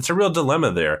it's a real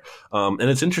dilemma there. And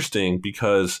it's interesting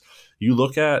because you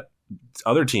look at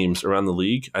other teams around the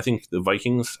league. I think the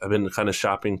Vikings have been kind of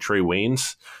shopping Trey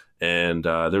Waynes, And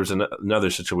there was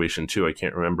another situation too. I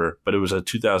can't remember, but it was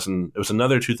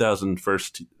another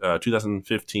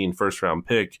 2015 first round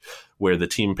pick where the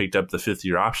team picked up the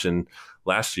 5th-year option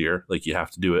last year. Like, you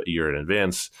have to do it a year in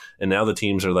advance. And now the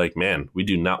teams are like, man, we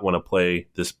do not want to play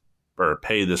this or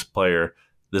pay this player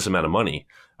this amount of money.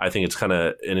 I think it's kind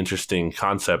of an interesting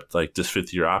concept, like this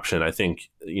 5th-year option. I think,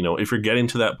 if you're getting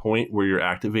to that point where you're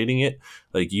activating it,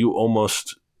 like, you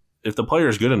almost, if the player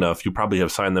is good enough, you probably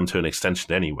have signed them to an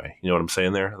extension anyway. You know what I'm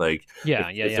saying there? Like,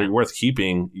 if they're worth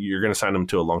keeping, you're going to sign them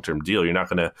to a long-term deal. You're not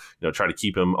going to, try to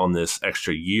keep them on this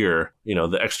extra year.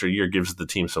 The extra year gives the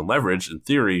team some leverage in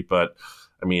theory, but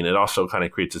I mean, it also kind of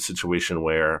creates a situation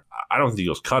where I don't think the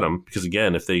Eagles cut him because,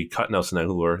 again, if they cut Nelson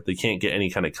Aguilar, they can't get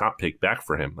any kind of comp pick back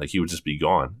for him. Like, he would just be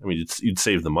gone. I mean, you'd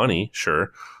save the money,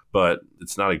 sure, but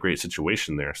it's not a great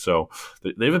situation there. So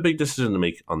they have a big decision to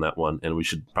make on that one, and we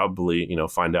should probably,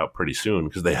 find out pretty soon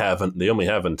because they only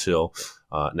have until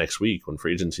next week when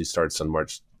free agency starts on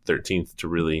March 13th to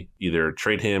really either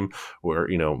trade him or,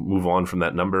 move on from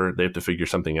that number. They have to figure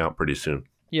something out pretty soon.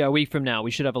 Yeah, a week from now,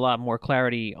 we should have a lot more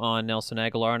clarity on Nelson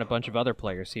Aguilar and a bunch of other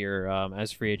players here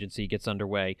as free agency gets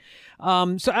underway.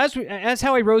 So as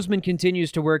Howie Roseman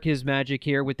continues to work his magic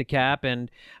here with the cap,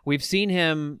 and we've seen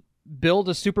him build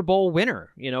a Super Bowl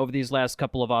winner, over these last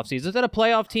couple of off seasons, and a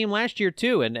playoff team last year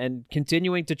too, and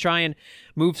continuing to try and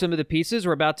move some of the pieces.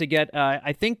 We're about to get,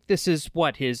 I think this is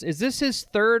is this his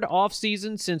 3rd off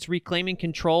season since reclaiming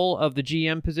control of the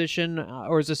GM position,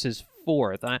 or is this his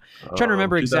 4th? I'm trying to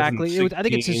remember exactly. I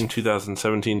think it's his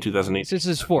 2017, 2018. This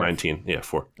is 4th. 19, yeah,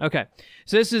 4. Okay,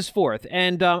 so this is 4th,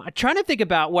 and I'm trying to think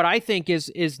about what I think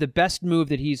is the best move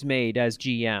that he's made as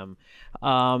GM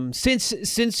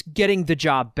since getting the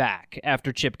job back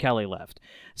after Chip Kelly left.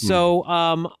 So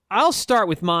I'll start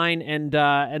with mine, and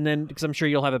then because I'm sure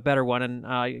you'll have a better one, and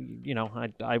I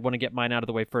want to get mine out of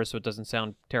the way first so it doesn't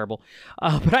sound terrible.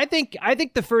 But I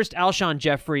think the first Alshon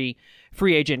Jeffrey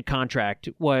free agent contract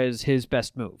was his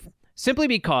best move, simply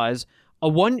because a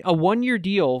one-year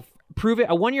deal.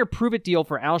 A 1-year prove-it deal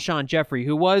for Alshon Jeffrey,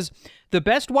 who was the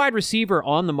best wide receiver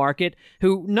on the market,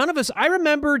 who none of us, I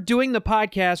remember doing the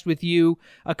podcast with you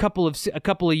a couple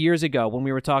of years ago when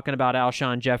we were talking about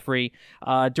Alshon Jeffrey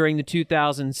during the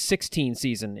 2016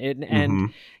 season,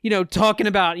 and talking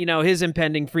about, his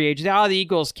impending free agency. The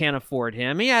Eagles can't afford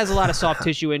him. He has a lot of soft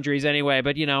tissue injuries anyway,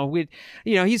 but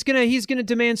he's gonna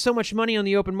demand so much money on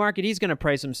the open market. He's gonna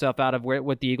price himself out of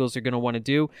what the Eagles are gonna want to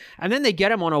do, and then they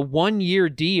get him on a 1-year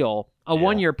deal. A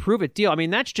 1-year prove-it deal. I mean,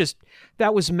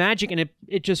 that was magic, and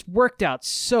it just worked out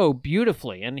so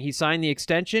beautifully. And he signed the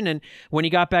extension, and when he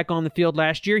got back on the field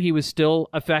last year, he was still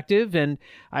effective, and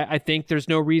I think there's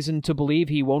no reason to believe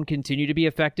he won't continue to be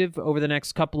effective over the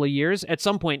next couple of years. At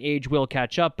some point, age will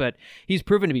catch up, but he's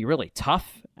proven to be really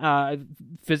tough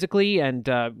physically, and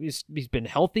he's been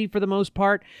healthy for the most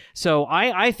part. So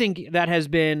I think that has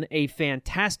been a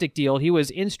fantastic deal. He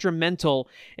was instrumental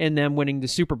in them winning the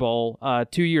Super Bowl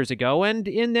 2 years ago, and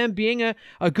in them being a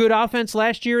good offense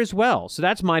last year as well. So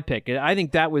that's my pick. I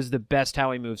think that was the best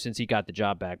Howie move since he got the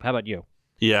job back. How about you?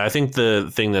 Yeah, I think the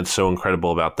thing that's so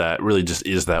incredible about that really just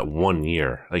is that 1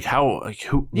 year. Like no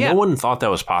one thought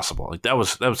that was possible. Like that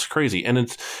was crazy, and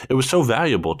it was so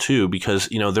valuable too because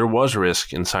there was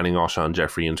risk in signing Alshon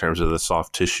Jeffrey in terms of the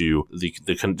soft tissue,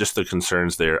 just the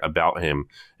concerns there about him,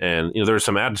 and there were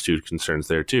some attitude concerns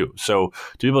there too. So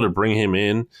to be able to bring him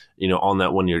in, on that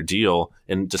 1-year deal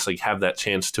and just like have that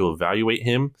chance to evaluate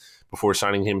him before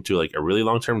signing him to like a really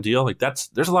long-term deal, like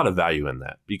there's a lot of value in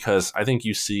that because I think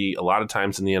you see a lot of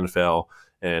times in the NFL,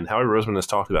 and Howie Roseman has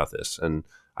talked about this, and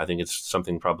I think it's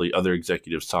something probably other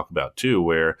executives talk about too,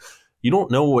 where you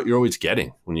don't know what you're always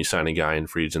getting when you sign a guy in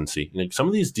free agency. Some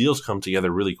of these deals come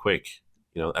together really quick,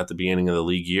 at the beginning of the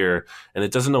league year, and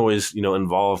it doesn't always,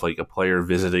 involve like a player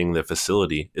visiting the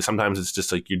facility. Sometimes it's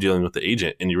just like you're dealing with the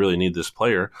agent and you really need this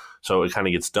player, so it kind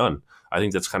of gets done. I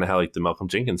think that's kind of how like the Malcolm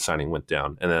Jenkins signing went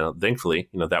down, and then thankfully,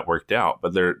 that worked out.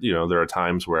 But there are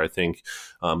times where I think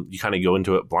you kind of go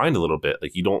into it blind a little bit.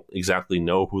 Like you don't exactly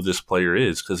know who this player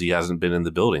is because he hasn't been in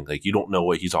the building. Like you don't know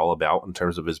what he's all about in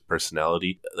terms of his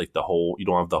personality. Like you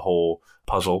don't have the whole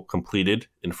puzzle completed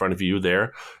in front of you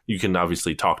there. You can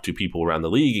obviously talk to people around the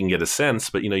league and get a sense,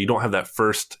 but you don't have that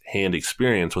first hand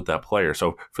experience with that player.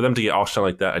 So for them to get Alshon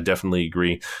like that, I definitely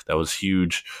agree. That was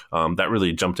huge. That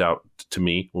really jumped out to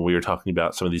me when we were talking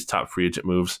about some of these top free agent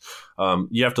moves.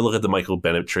 You have to look at the Michael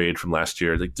Bennett trade from last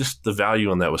year. Like just the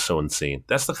value on that was so insane.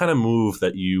 That's the kind of move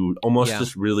that you almost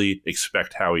just really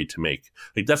expect Howie to make.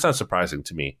 Like that's not surprising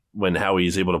to me when Howie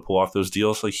is able to pull off those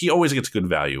deals. Like he always gets good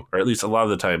value, or at least a lot of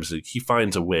the times like, he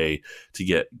finds a way to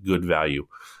get good value.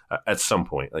 at some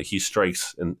point. Like he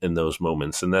strikes in those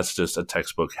moments, and that's just a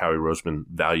textbook Howie Roseman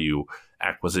value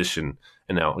acquisition.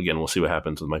 And now again, we'll see what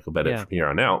happens with Michael Bennett from here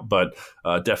on out. But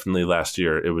definitely last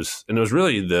year it was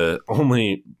really the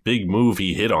only big move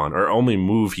he hit on, or only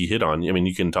move he hit on. I mean,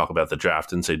 you can talk about the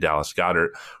draft and say Dallas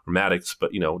Goedert or Maddox,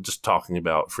 but just talking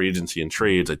about free agency and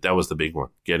trades, like that was the big one,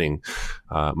 getting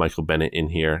Michael Bennett in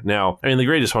here. Now, I mean, the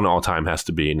greatest one of all time has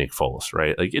to be Nick Foles,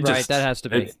 right? Like that has to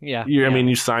be. I mean,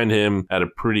 you signed him at a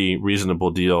pretty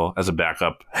reasonable deal as a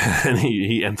backup, and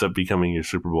he ends up becoming your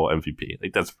Super Bowl MVP.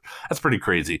 Like that's pretty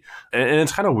crazy, and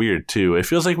it's kind of weird too. It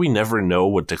feels like we never know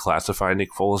what to classify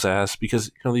Nick Foles as,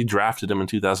 because they drafted him in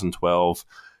 2012,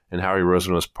 and Howie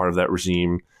Roseman was part of that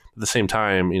regime. At the same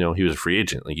time, he was a free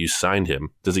agent. Like you signed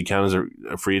him. Does he count as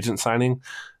a free agent signing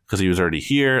because he was already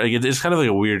here? Like it's kind of like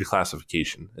a weird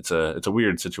classification. It's a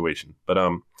weird situation. But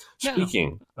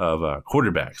speaking of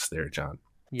quarterbacks, there, John.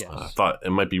 Yes. I thought it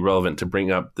might be relevant to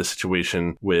bring up the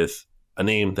situation with a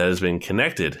name that has been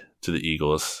connected to the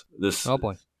Eagles. This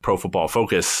Pro Football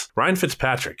Focus, Ryan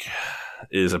Fitzpatrick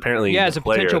is apparently as a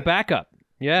potential backup.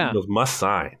 Yeah, Eagles must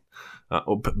sign.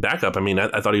 Backup. I mean,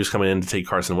 I thought he was coming in to take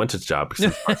Carson Wentz's job,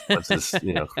 because Carson Wentz is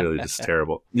clearly just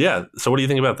terrible. Yeah. So what do you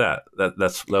think about that?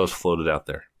 That was floated out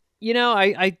there.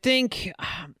 I think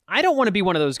I don't want to be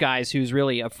one of those guys who's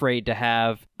really afraid to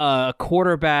have a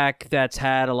quarterback that's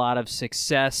had a lot of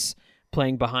success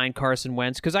playing behind Carson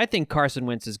Wentz, because I think Carson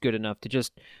Wentz is good enough to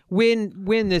just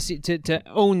win this, to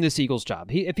own this Eagles job.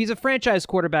 If he's a franchise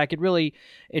quarterback,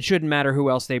 it shouldn't matter who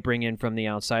else they bring in from the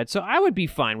outside. So I would be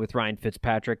fine with Ryan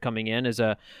Fitzpatrick coming in as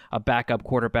a backup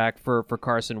quarterback for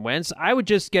Carson Wentz. I would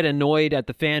just get annoyed at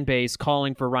the fan base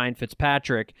calling for Ryan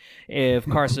Fitzpatrick if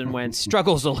Carson Wentz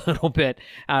struggles a little bit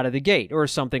out of the gate, or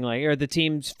something like, or the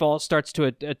team's starts to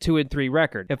a 2-3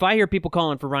 record. If I hear people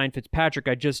calling for Ryan Fitzpatrick,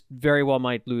 I just very well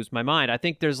might lose my mind. I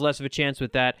think there's less of a chance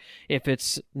with that if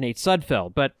it's Nate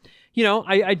Sudfeld. But,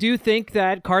 I do think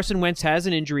that Carson Wentz has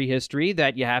an injury history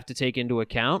that you have to take into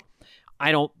account.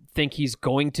 I don't think he's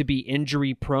going to be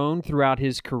injury prone throughout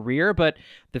his career, but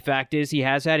the fact is he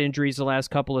has had injuries the last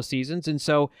couple of seasons. And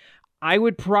so I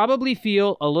would probably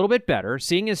feel a little bit better,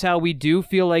 seeing as how we do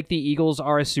feel like the Eagles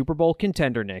are a Super Bowl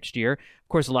contender next year. Of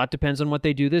course, a lot depends on what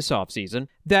they do this offseason.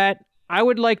 That I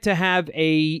would like to have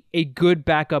a good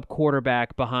backup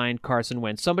quarterback behind Carson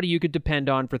Wentz, somebody you could depend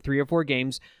on for 3 or 4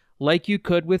 games, like you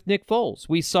could with Nick Foles.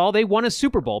 We saw they won a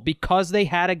Super Bowl because they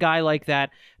had a guy like that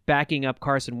backing up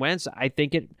Carson Wentz. I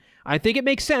think it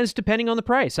makes sense depending on the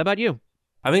price. How about you?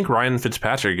 I think Ryan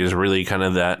Fitzpatrick is really kind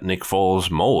of that Nick Foles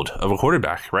mold of a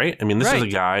quarterback, right? I mean, this is a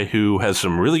guy who has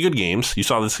some really good games. You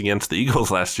saw this against the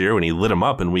Eagles last year when he lit them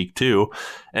up in week 2.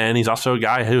 And he's also a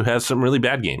guy who has some really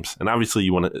bad games. And obviously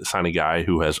you want to sign a guy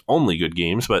who has only good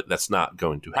games, but that's not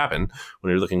going to happen when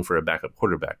you're looking for a backup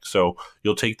quarterback. So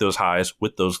you'll take those highs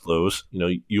with those lows.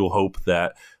 You'll hope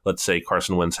that, let's say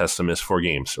Carson Wentz has to miss 4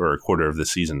 games or a quarter of the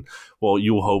season. Well,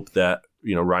 you'll hope that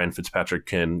Ryan Fitzpatrick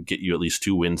can get you at least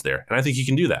 2 wins there. And I think he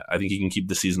can do that. I think he can keep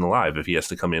the season alive if he has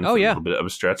to come in for a little bit of a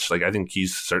stretch. Like, I think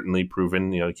he's certainly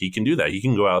proven, he can do that. He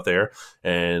can go out there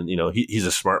and, he's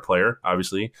a smart player,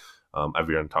 obviously.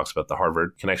 Everyone talks about the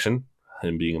Harvard connection,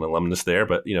 him being an alumnus there,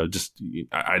 but,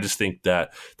 I just think that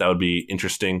would be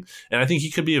interesting. And I think he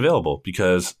could be available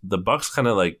because the Bucs kind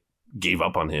of gave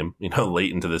up on him,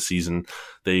 late into the season.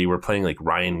 They were playing like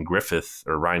Ryan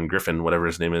Griffin, whatever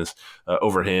his name is,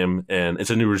 over him. And it's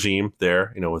a new regime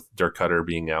there, with Dirk Cutter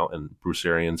being out and Bruce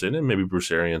Arians in, and maybe Bruce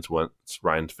Arians wants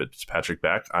Ryan Fitzpatrick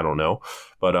back. I don't know.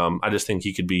 But I just think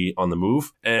he could be on the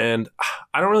move. And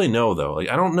I don't really know, though.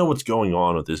 I don't know what's going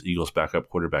on with this Eagles backup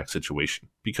quarterback situation,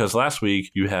 because last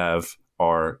week you have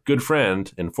our good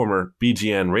friend and former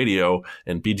BGN radio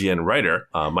and BGN writer,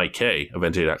 Mike Kay of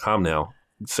NJ.com now,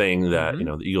 saying that,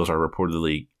 the Eagles are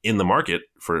reportedly in the market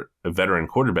for a veteran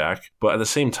quarterback. But at the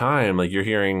same time, you're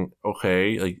hearing,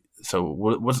 okay, so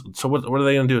what are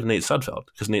they going to do with Nate Sudfeld?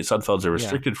 Because Nate Sudfeld's a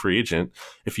restricted free agent.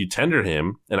 If you tender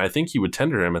him, and I think you would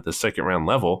tender him at the second round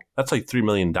level, that's like $3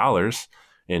 million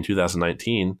in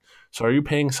 2019. So are you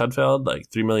paying Sudfeld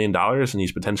 $3 million and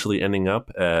he's potentially ending up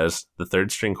as the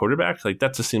 3rd string quarterback?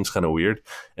 That just seems kind of weird.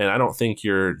 And I don't think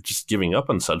you're just giving up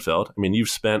on Sudfeld. I mean, you've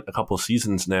spent a couple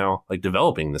seasons now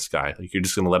developing this guy. You're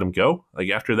just going to let him go?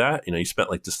 After that, you spent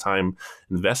this time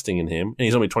investing in him, and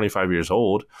he's only 25 years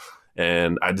old.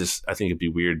 And I think it'd be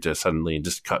weird to suddenly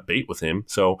just cut bait with him.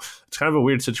 So it's kind of a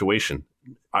weird situation.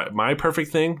 My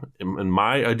perfect thing, in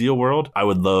my ideal world, I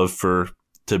would love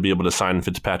to be able to sign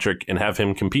Fitzpatrick and have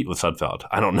him compete with Sudfeld.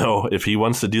 I don't know if he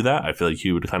wants to do that. I feel like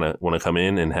he would kind of want to come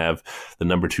in and have the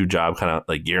number 2 job kind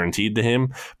of guaranteed to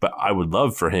him. But I would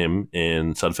love for him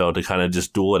and Sudfeld to kind of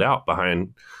just duel it out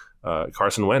behind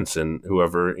Carson Wentz, and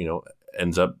whoever,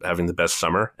 ends up having the best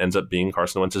summer ends up being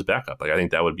Carson Wentz's backup. Like, I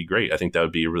think that would be great. I think that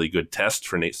would be a really good test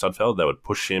for Nate Sudfeld. That would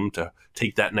push him to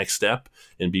take that next step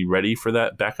and be ready for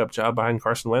that backup job behind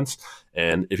Carson Wentz.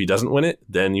 And if he doesn't win it,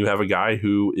 then you have a guy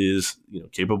who is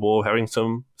capable of having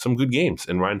some good games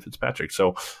in Ryan Fitzpatrick.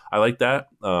 So I like that.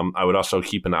 I would also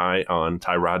keep an eye on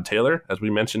Tyrod Taylor, as we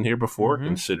mentioned here before,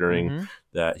 considering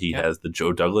that he has the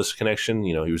Joe Douglas connection.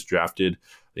 He was drafted,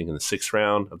 I think, in the 6th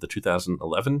round of the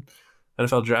 2011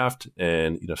 NFL draft,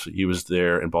 and so he was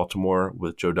there in Baltimore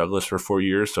with Joe Douglas for 4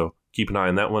 years. So keep an eye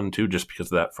on that one too, just because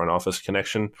of that front office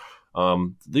connection.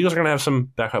 The Eagles are going to have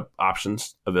some backup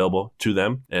options available to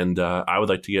them, and I would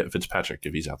like to get Fitzpatrick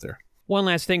if he's out there. One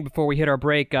last thing before we hit our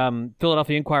break.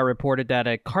 Philadelphia Inquirer reported that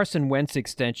a Carson Wentz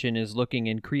extension is looking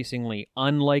increasingly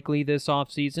unlikely this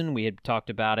offseason. We had talked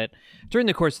about it during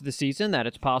the course of the season, that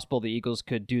it's possible the Eagles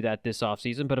could do that this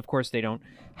offseason, but of course they don't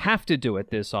have to do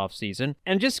it this offseason.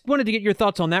 And just wanted to get your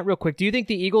thoughts on that real quick. Do you think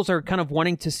the Eagles are kind of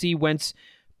wanting to see Wentz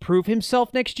prove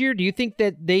himself next year? Do you think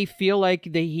that they feel like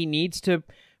he needs to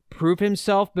prove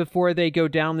himself before they go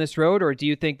down this road, or do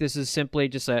you think this is simply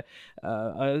just a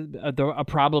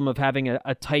problem of having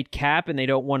a tight cap, and they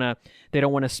don't want to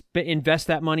invest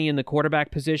that money in the quarterback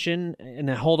position and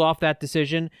then hold off that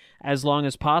decision as long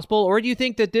as possible? Or do you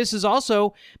think that this is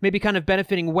also maybe kind of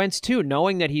benefiting Wentz too,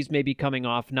 knowing that he's maybe coming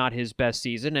off not his best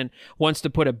season and wants to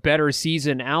put a better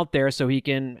season out there so he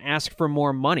can ask for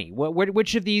more money?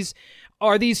 Which of these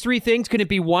are these three things? Can it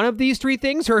be one of these three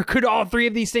things, or could all three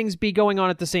of these things be going on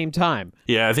at the same time?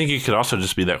 Yeah, I think it could also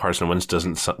just be that Carson Wentz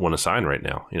doesn't want to sign right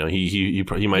now.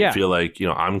 He might feel like,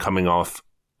 I'm coming off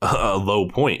a low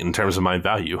point in terms of my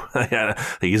value.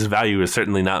 His value is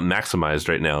certainly not maximized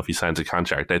right now if he signs a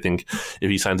contract. I think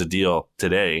if he signs a deal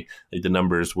today, the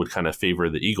numbers would kind of favor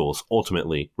the Eagles,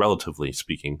 ultimately, relatively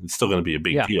speaking. It's still going to be a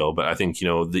big deal, but I think,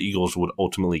 the Eagles would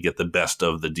ultimately get the best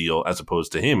of the deal as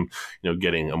opposed to him,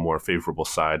 getting a more favorable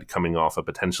side coming off a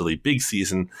potentially big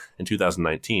season in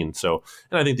 2019. So,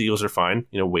 and I think the Eagles are fine,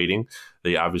 waiting.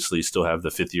 They obviously still have the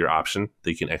 5th-year option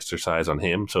they can exercise on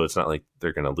him, so it's not like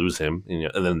they're going to lose him.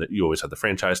 And then you always have the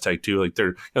franchise tag too. Like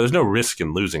there's no risk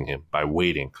in losing him by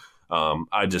waiting.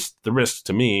 The risk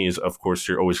to me is, of course,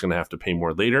 you're always going to have to pay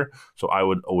more later. So I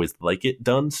would always like it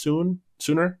done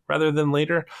sooner rather than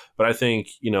later. But I think,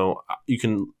 you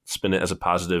can spin it as a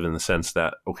positive in the sense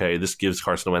that, okay, this gives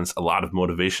Carson Wentz a lot of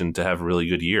motivation to have a really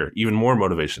good year, even more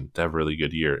motivation to have a really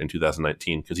good year in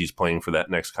 2019 because he's playing for that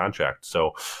next contract.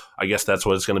 So I guess that's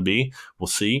what it's going to be. We'll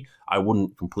see. I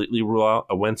wouldn't completely rule out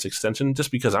a Wentz extension just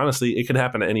because, honestly, it could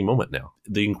happen at any moment now.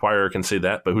 The Inquirer can say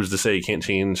that, but who's to say it can't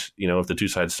change, if the two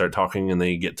sides start talking and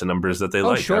they get to numbers that they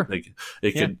like. Sure.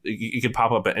 It could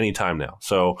pop up at any time now.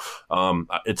 So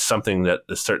it's something that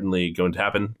is certainly going to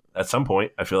happen at some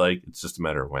point. I feel like it's just a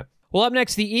matter of when. Well, up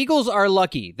next, the Eagles are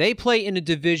lucky. They play in a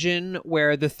division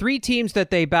where the three teams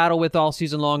that they battle with all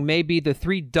season long may be the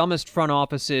three dumbest front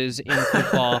offices in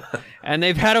football, and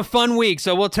they've had a fun week.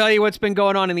 So we'll tell you what's been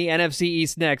going on in the NFC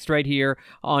East next right here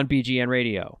on BGN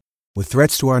Radio. With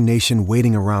threats to our nation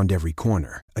waiting around every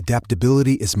corner,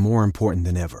 adaptability is more important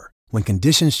than ever. When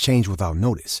conditions change without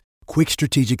notice, quick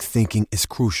strategic thinking is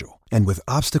crucial. And with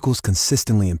obstacles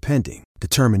consistently impending,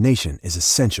 determination is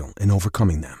essential in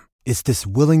overcoming them. It's this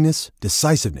willingness,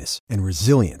 decisiveness, and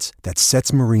resilience that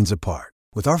sets Marines apart.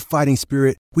 With our fighting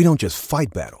spirit, we don't just fight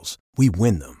battles, we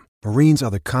win them. Marines are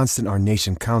the constant our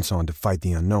nation counts on to fight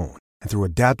the unknown. And through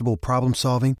adaptable problem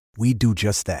solving, we do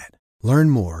just that. Learn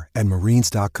more at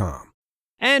marines.com.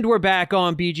 And we're back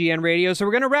on BGN Radio. So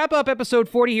we're going to wrap up episode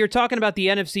 40 here talking about the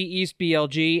NFC East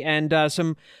BLG and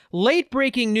some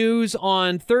late-breaking news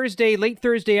on Thursday, late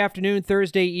Thursday afternoon,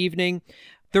 Thursday evening.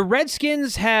 The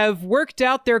Redskins have worked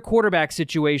out their quarterback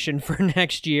situation for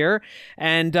next year,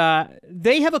 and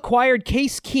they have acquired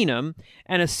Case Keenum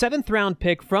and a 7th-round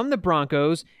pick from the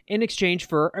Broncos in exchange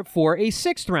for a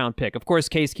 6th-round pick. Of course,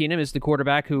 Case Keenum is the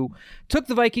quarterback who took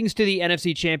the Vikings to the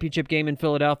NFC Championship game in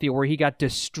Philadelphia, where he got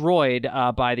destroyed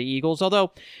by the Eagles.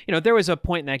 Although, there was a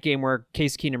point in that game where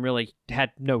Case Keenum really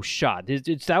had no shot.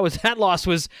 That loss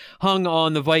was hung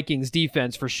on the Vikings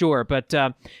defense for sure. But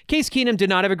Case Keenum did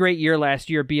not have a great year last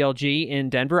year, BLG, in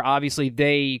Denver. Obviously,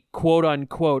 they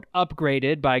quote-unquote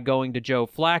upgraded by going to Joe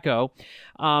Flacco.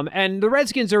 And the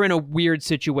Redskins are in a weird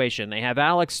situation. They have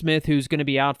Alex Smith, who's going to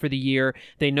be out for the year.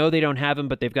 They know they don't have him,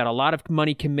 but they've got a lot of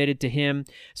money committed to him.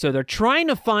 So they're trying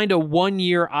to find a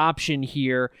 1-year option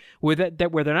here where they're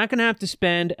not going to have to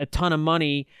spend a ton of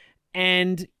money.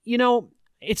 And,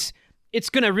 it's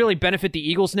going to really benefit the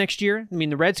Eagles next year. I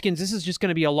mean, the Redskins, this is just going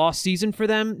to be a lost season for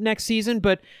them next season.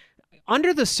 But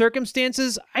under the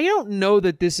circumstances, I don't know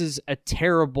that this is a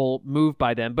terrible move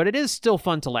by them, but it is still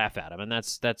fun to laugh at them, and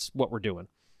that's what we're doing.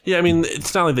 Yeah, I mean,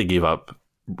 it's not like they gave up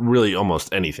really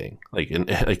almost anything. Like the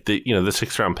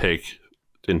 6th round pick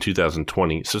in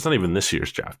 2020. So it's not even this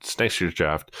year's draft. It's next year's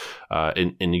draft.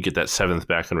 And you get that 7th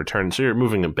back in return. So you're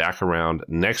moving it back around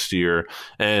next year.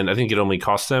 And I think it only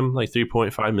cost them like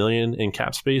 $3.5 million in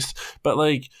cap space. But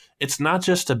like, it's not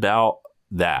just about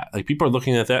that. Like, people are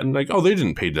looking at that and like, oh, they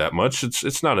didn't pay that much.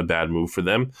 It's not a bad move for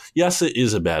them. Yes, it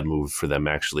is a bad move for them,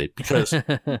 actually, because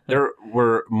there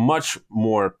were much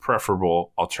more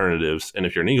preferable alternatives. And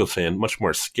if you're an Eagles fan, much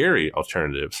more scary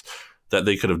alternatives that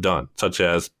they could have done, such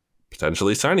as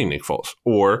potentially signing Nick Foles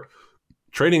or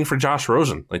trading for Josh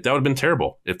Rosen. Like, that would have been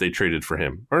terrible if they traded for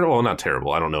him. Or, well, not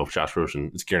terrible. I don't know if Josh Rosen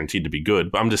is guaranteed to be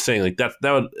good, but I'm just saying, like,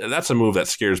 that's a move that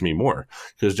scares me more,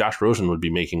 because Josh Rosen would be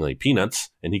making like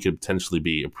peanuts and he could potentially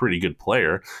be a pretty good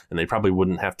player, and they probably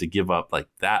wouldn't have to give up like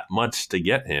that much to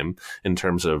get him in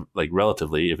terms of like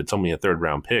relatively, if it's only a 3rd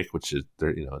round pick, which is,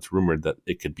 it's rumored that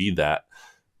it could be that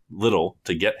little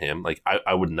to get him. Like,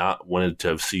 I would not wanted to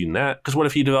have seen that, because what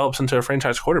if he develops into a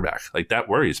franchise quarterback? Like, that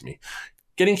worries me.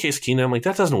 Getting Case Keenum, like,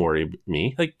 that doesn't worry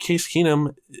me. Like, Case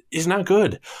Keenum is not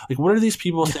good. Like, what are these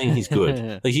people saying he's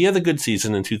good? Like, he had a good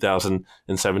season in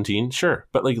 2017, sure,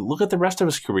 but like, look at the rest of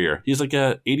his career. He's like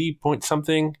a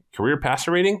 80-point-something career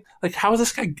passer rating. Like, how is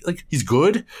this guy, like, he's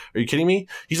good? Are you kidding me?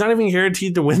 He's not even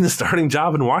guaranteed to win the starting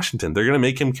job in Washington. They're going to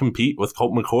make him compete with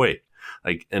Colt McCoy.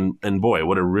 Like, and boy,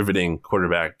 what a riveting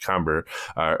quarterback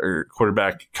or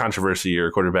quarterback controversy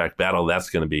or quarterback battle that's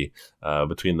going to be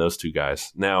between those two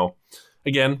guys. Now,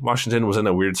 again, Washington was in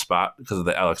a weird spot because of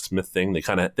the Alex Smith thing. They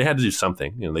had to do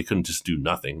something. They couldn't just do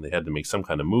nothing. They had to make some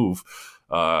kind of move.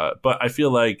 But I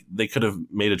feel like they could have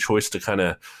made a choice to kind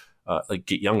of like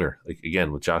get younger, like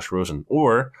again with Josh Rosen,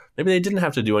 or maybe they didn't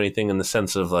have to do anything in the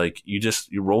sense of like you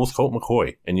roll with Colt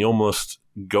McCoy and you almost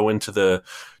go into the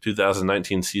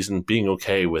 2019 season being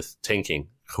okay with tanking,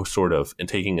 sort of, and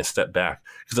taking a step back,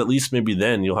 because at least maybe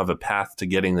then you'll have a path to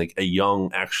getting like a young,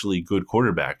 actually good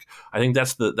quarterback. I think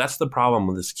that's the problem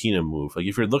with this Keenum move. Like,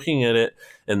 if you're looking at it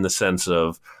in the sense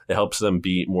of it helps them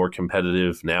be more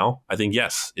competitive now, I think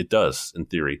yes, it does in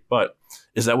theory, but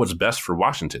is that what's best for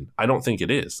Washington? I don't think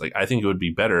it is. Like, I think it would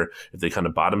be better if they kind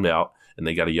of bottomed out and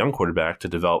they got a young quarterback to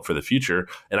develop for the future.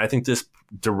 And I think this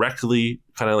directly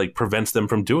kind of like prevents them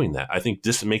from doing that. I think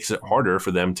this makes it harder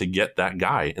for them to get that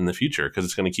guy in the future, because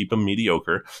it's going to keep them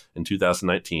mediocre in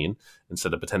 2019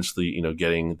 instead of potentially,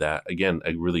 getting that, again,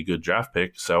 a really good draft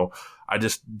pick. So I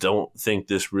just don't think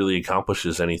this really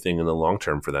accomplishes anything in the long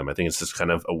term for them. I think it's just kind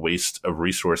of a waste of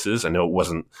resources. I know it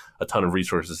wasn't a ton of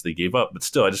resources they gave up, but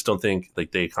still, I just don't think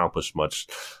like they accomplished much.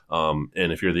 And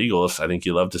if you're the Eagles, I think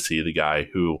you love to see the guy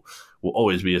who will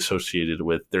always be associated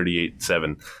with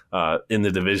 38-7 in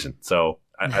the division. So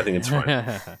I think it's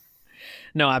fine.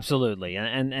 No, absolutely.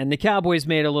 And the Cowboys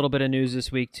made a little bit of news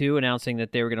this week, too, announcing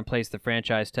that they were going to place the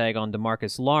franchise tag on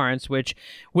DeMarcus Lawrence, which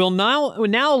will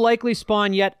now likely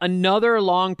spawn yet another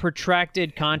long,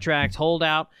 protracted contract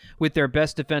holdout with their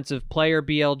best defensive player,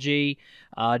 BLG.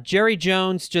 Jerry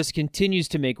Jones just continues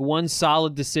to make one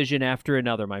solid decision after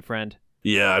another, my friend.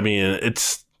 Yeah, I mean,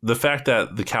 it's the fact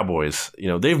that the Cowboys,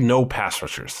 they have no pass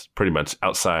rushers pretty much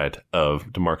outside of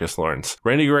DeMarcus Lawrence.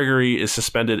 Randy Gregory is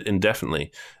suspended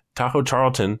indefinitely. Taco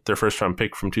Charlton, their first-round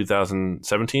pick from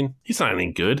 2017, he's not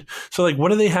any good. So, like, what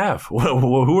do they have?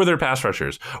 Who are their pass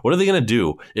rushers? What are they going to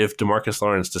do if DeMarcus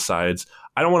Lawrence decides,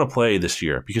 I don't want to play this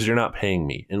year because you're not paying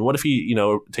me? And what if he,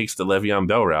 takes the Le'Veon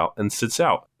Bell route and sits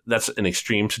out? That's an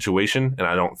extreme situation, and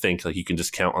I don't think like you can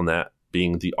just count on that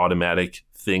being the automatic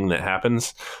thing that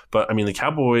happens. But, I mean,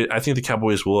 I think the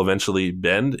Cowboys will eventually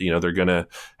bend. They're going to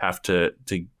have to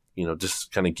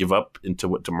just kind of give up into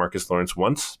what DeMarcus Lawrence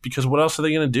wants, because what else are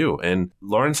they going to do? And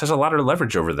Lawrence has a lot of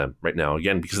leverage over them right now,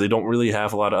 again, because they don't really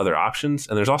have a lot of other options.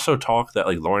 And there's also talk that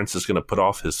like Lawrence is going to put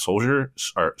off his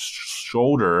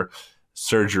shoulder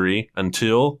surgery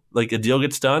until like a deal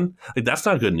gets done. Like, that's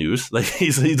not good news. Like,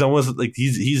 he's almost like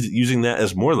he's using that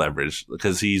as more leverage,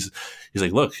 because he's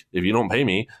like, look, if you don't pay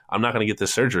me, I'm not going to get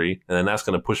this surgery, and then that's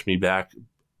going to push me back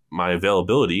my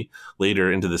availability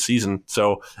later into the season.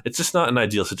 So it's just not an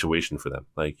ideal situation for them.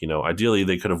 Like, ideally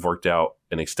they could have worked out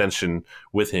an extension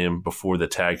with him before the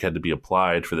tag had to be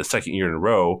applied for the second year in a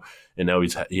row. And now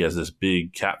he has this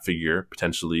big cap figure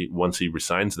potentially once he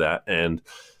resigns that. And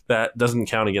that doesn't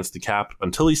count against the cap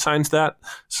until he signs that.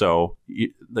 So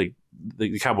the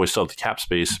Cowboys still have the cap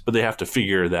space, but they have to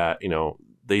figure that,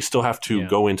 they still have to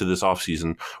go into this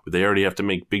offseason where they already have to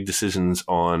make big decisions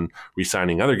on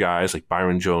re-signing other guys like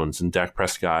Byron Jones and Dak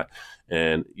Prescott,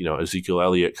 and Ezekiel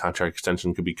Elliott contract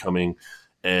extension could be coming.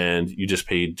 and you just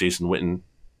paid Jason Witten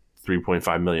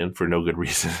 $3.5 million for no good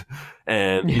reason.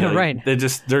 And right.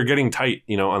 they're getting tight,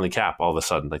 on the cap all of a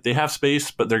sudden. Like, they have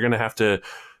space, but they're going to have to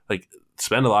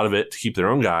spend a lot of it to keep their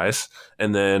own guys.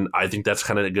 And then I think that's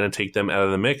kind of going to take them out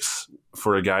of the mix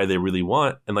for a guy they really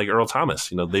want. And like Earl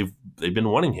Thomas, they've been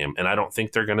wanting him, and I don't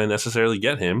think they're going to necessarily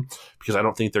get him because I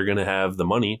don't think they're going to have the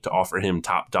money to offer him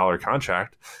top dollar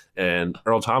contract. And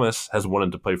Earl Thomas has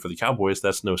wanted to play for the Cowboys.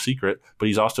 That's no secret. But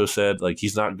he's also said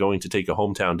he's not going to take a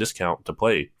hometown discount to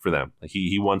play for them.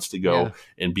 He wants to go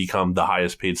and become the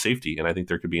highest paid safety. And I think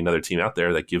there could be another team out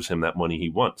there that gives him that money he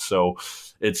wants. So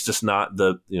it's just not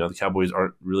the Cowboys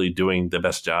aren't really doing the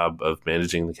best job of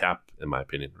managing the cap, in my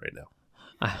opinion, right now.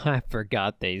 I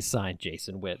forgot they signed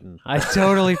Jason Witten. I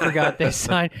totally forgot they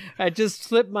signed. It just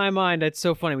slipped my mind. That's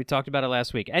so funny. We talked about it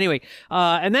last week. Anyway,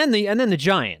 and then the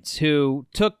Giants, who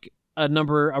took a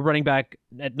running back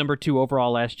at number 2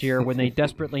 overall last year when they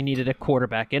desperately needed a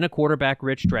quarterback in a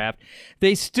quarterback-rich draft.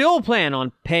 They still plan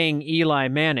on paying Eli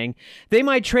Manning. They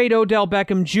might trade Odell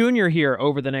Beckham Jr. here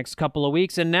over the next couple of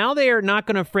weeks, and now they are not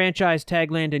going to franchise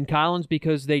tag Landon Collins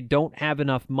because they don't have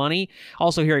enough money.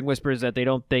 Also hearing whispers that they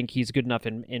don't think he's good enough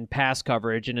in pass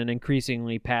coverage in an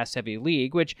increasingly pass-heavy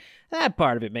league, which that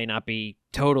part of it may not be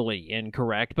totally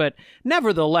incorrect, but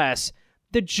nevertheless,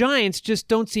 the Giants just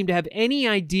don't seem to have any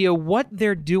idea what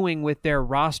they're doing with their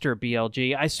roster,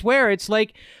 BLG. I swear, it's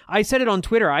like, I said it on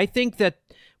Twitter, I think that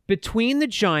between the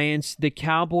Giants, the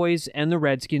Cowboys, and the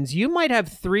Redskins, you might have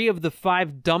 3 of the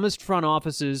 5 dumbest front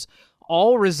offices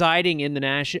all residing in the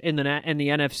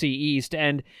NFC East,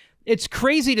 and it's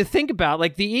crazy to think about.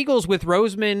 Like the Eagles with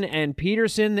Roseman and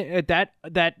Peterson, that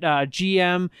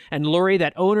GM, and Lurie,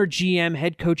 that owner, GM,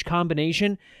 head coach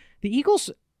combination. The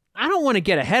Eagles, I don't want to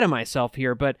get ahead of myself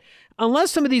here, but unless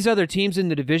some of these other teams in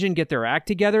the division get their act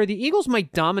together, the Eagles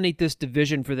might dominate this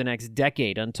division for the next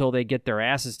decade until they get their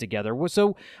asses together.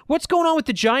 So what's going on with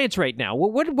the Giants right now?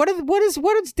 What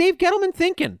is Dave Gettleman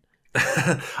thinking?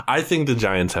 I think the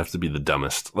Giants have to be the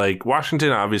dumbest. Like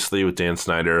Washington, obviously, with Dan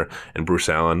Snyder and Bruce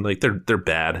Allen, they're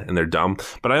bad and they're dumb.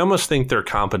 But I almost think they're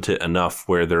competent enough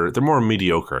where they're more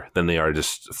mediocre than they are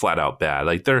just flat out bad.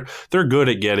 Like they're good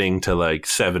at getting to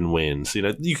 7 wins.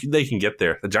 They can get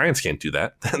there. The Giants can't do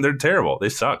that. They're terrible. They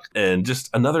suck. And just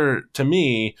another, to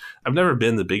me, I've never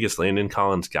been the biggest Landon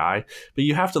Collins guy, but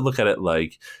you have to look at it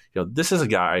this is a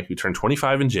guy who turned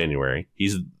 25 in January.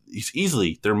 He's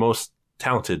easily their most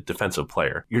talented defensive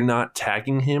player. You're not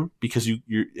tagging him because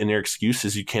you're and their excuse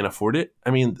is you can't afford it.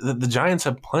 I mean, the Giants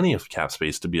have plenty of cap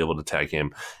space to be able to tag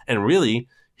him, and really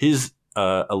his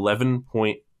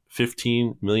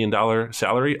 $11.15 million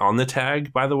salary on the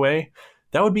tag, by the way,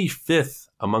 that would be 5th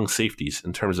among safeties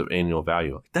in terms of annual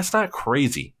value. That's not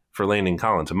crazy for Landon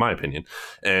Collins, in my opinion,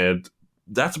 and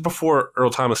that's before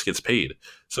Earl Thomas gets paid.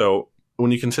 So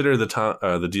when you consider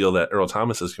the deal that Earl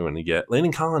Thomas is going to get,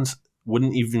 Landon Collins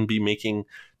wouldn't even be making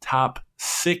top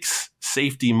 6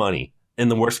 safety money in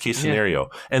the worst case scenario.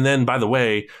 And then, by the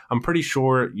way, I'm pretty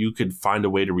sure you could find a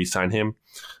way to re-sign him.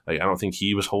 I don't think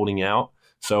he was holding out.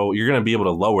 So you're going to be able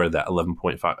to lower that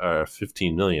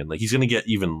 15 million. He's going to get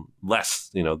even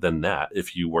less, than that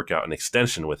if you work out an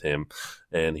extension with him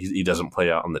and he doesn't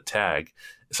play out on the tag.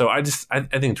 So I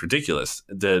think it's ridiculous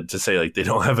to say they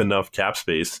don't have enough cap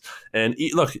space. And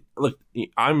look,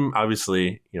 I'm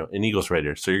obviously an Eagles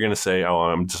writer, so you're going to say, oh,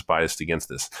 I'm just biased against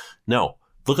this. No,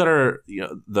 look at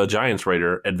the Giants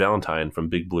writer Ed Valentine from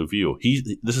Big Blue View.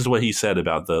 This is what he said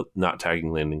about the not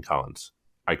tagging Landon Collins.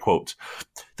 I quote,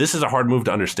 "This is a hard move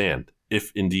to understand,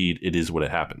 if indeed it is what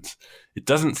it happens. It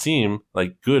doesn't seem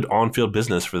like good on-field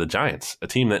business for the Giants, a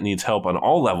team that needs help on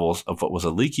all levels of what was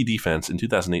a leaky defense in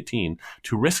 2018,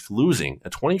 to risk losing a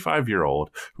 25-year-old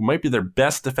who might be their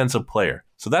best defensive player."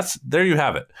 So there you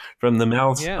have it from the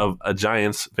mouths of a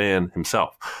Giants fan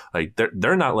himself.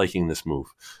 They're not liking this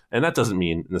move, and that doesn't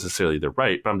mean necessarily they're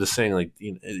right. But I'm just saying,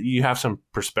 you have some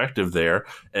perspective there,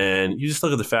 and you just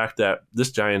look at the fact that this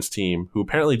Giants team, who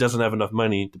apparently doesn't have enough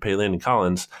money to pay Landon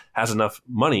Collins, has enough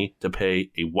money to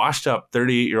pay a washed-up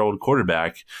 38-year-old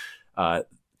quarterback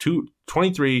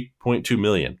 $23.2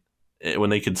 million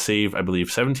when they could save, I believe,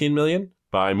 $17 million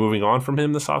by moving on from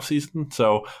him this offseason.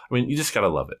 So, I mean, you just got to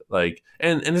love it.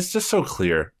 And it's just so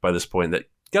clear by this point that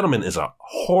Gettleman is a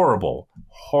horrible.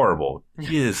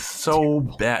 He is so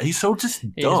bad. He's so just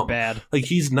dumb.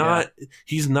 He's bad.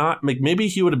 He's not, maybe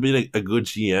he would have been a good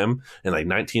GM in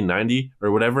 1990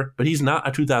 or whatever, but he's not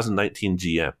a 2019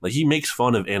 GM. He makes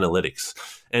fun of analytics.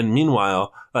 And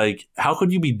meanwhile, how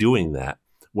could you be doing that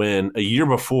when a year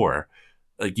before,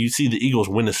 like you see the Eagles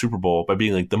win a Super Bowl by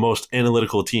being like the most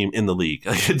analytical team in the league.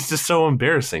 Like, it's just so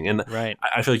embarrassing. And right.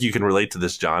 I feel like you can relate to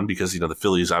this, John, because, the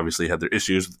Phillies obviously had their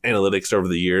issues with analytics over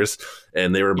the years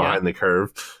and they were behind the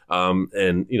curve.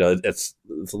 And, it's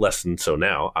less than so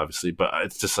now, obviously, but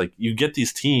it's just like you get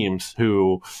these teams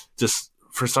who just,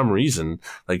 for some reason,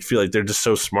 like feel like they're just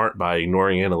so smart by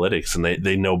ignoring analytics and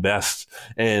they know best.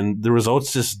 And the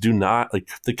results just do not, like,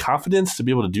 the confidence to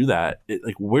be able to do that.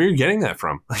 Like, where are you getting that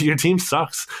from? Your team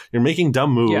sucks. You're making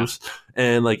dumb moves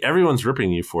and like everyone's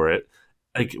ripping you for it.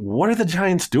 Like, what are the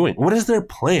Giants doing? What is their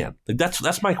plan? Like,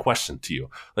 that's my question to you.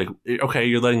 Like, okay,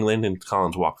 you're letting Landon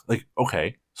Collins walk. Like,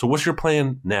 okay, so what's your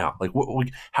plan now? Like,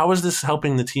 how is this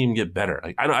helping the team get better?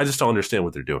 Like, I just don't understand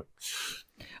what they're doing.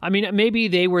 I mean, maybe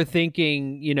they were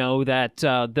thinking,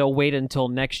 that they'll wait until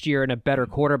next year in a better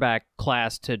quarterback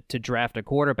class to draft a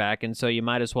quarterback, and so you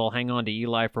might as well hang on to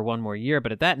Eli for one more year.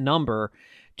 But at that number,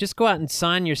 just go out and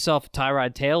sign yourself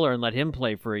Tyrod Taylor and let him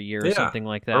play for a year or something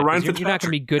like that. Or Ryan you're not going to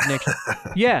be good next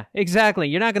year. Yeah, exactly.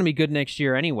 You're not going to be good next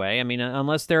year anyway. I mean,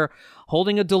 unless they're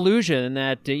holding a delusion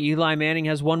that Eli Manning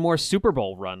has one more Super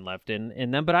Bowl run left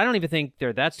in them. But I don't even think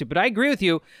they're that stupid. I agree with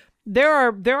you. There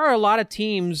are a lot of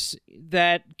teams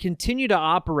that continue to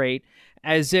operate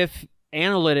as if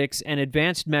analytics and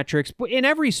advanced metrics in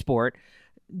every sport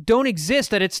don't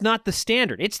exist, that it's not the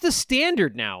standard. It's the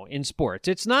standard now in sports.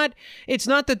 It's not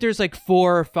that there's like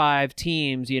 4 or 5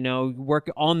 teams, work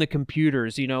on the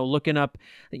computers, looking up,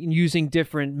 using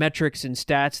different metrics and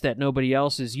stats that nobody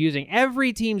else is using.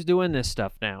 Every team's doing this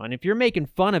stuff now. And if you're making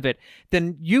fun of it,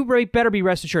 then you better be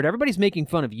rest assured everybody's making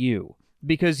fun of you.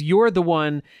 Because you're the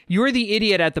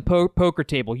idiot at the poker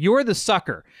table. You're the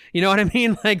sucker. You know what I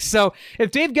mean? Like, so if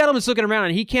Dave Gettleman's looking around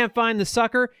and he can't find the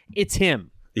sucker, it's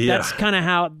him. Yeah. That's kind of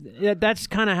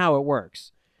how it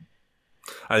works.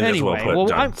 I think anyway, that's well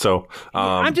put, John.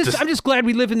 I'm just glad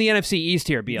we live in the NFC East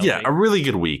here, BLG. Yeah, a really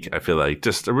good week. I feel like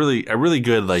just a really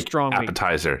good like strong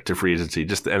appetizer to free agency.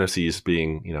 Just the NFC is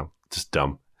being just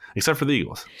dumb, except for the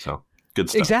Eagles. So. Good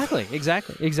stuff.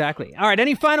 Exactly. All right.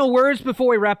 Any final words before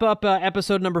we wrap up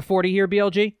episode number 40 here,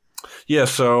 BLG? Yeah.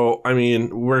 So, I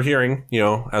mean, we're hearing,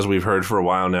 as we've heard for a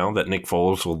while now, that Nick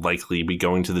Foles will likely be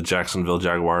going to the Jacksonville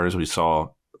Jaguars. We saw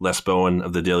Les Bowen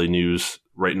of the Daily News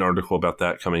write an article about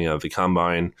that coming out of the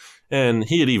Combine. And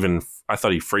he had I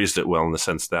thought he phrased it well in the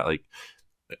sense that, like,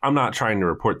 I'm not trying to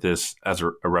report this as a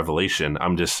revelation.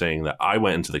 I'm just saying that I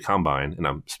went into the Combine, and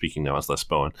I'm speaking now as Les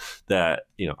Bowen, that,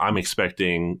 I'm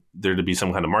expecting there to be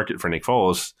some kind of market for Nick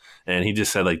Foles. And he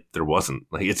just said, like, there wasn't.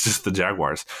 Like, it's just the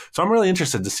Jaguars. So I'm really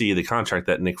interested to see the contract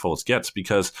that Nick Foles gets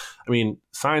because, I mean,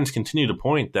 signs continue to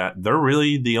point that they're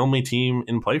really the only team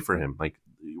in play for him. Like,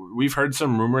 we've heard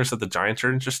some rumors that the Giants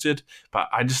are interested, but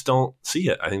I just don't see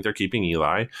it. I think they're keeping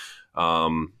Eli.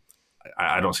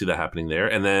 I don't see that happening there.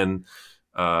 And then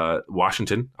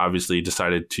Washington obviously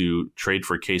decided to trade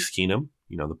for Case Keenum.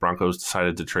 The Broncos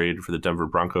decided to trade for the Denver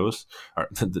Broncos.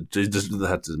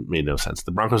 That made no sense.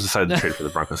 The Broncos decided to trade for the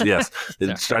Broncos. Yes, they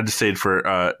decided to trade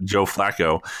for Joe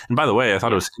Flacco. And by the way, I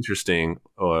thought it was interesting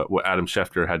what Adam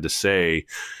Schefter had to say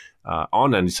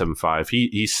on 97.5.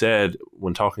 He said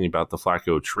when talking about the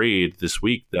Flacco trade this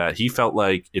week that he felt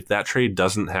like if that trade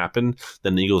doesn't happen,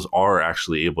 then the Eagles are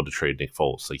actually able to trade Nick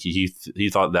Foles. Like he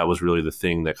thought that was really the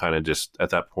thing that kind of just at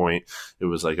that point it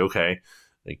was like, okay,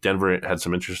 like Denver had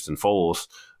some interest in Foles,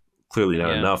 clearly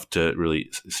not enough to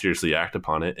really seriously act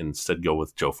upon it and instead go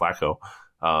with Joe Flacco.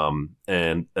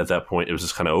 And at that point, it was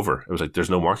just kind of over. It was like,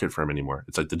 there's no market for him anymore.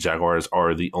 It's like the Jaguars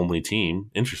are the only team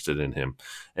interested in him.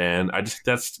 And I just think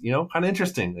that's, kind of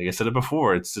interesting. Like I said it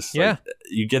before, it's just like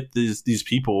you get these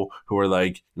people who are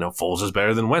like, Foles is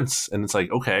better than Wentz. And it's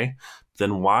like, okay,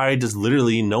 then why does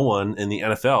literally no one in the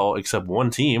NFL except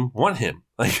one team want him?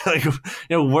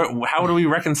 How do we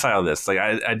reconcile this? Like,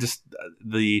 I just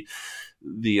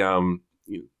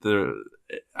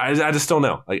I just don't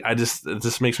know. Like, it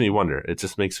just makes me wonder. It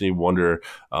just makes me wonder,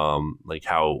 like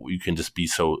how you can just be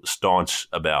so staunch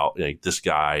about like this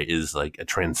guy is like a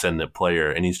transcendent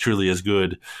player and he's truly as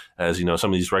good as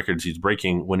some of these records he's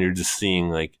breaking. When you're just seeing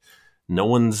like no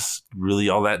one's really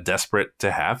all that desperate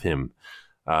to have him.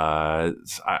 I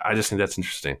just think that's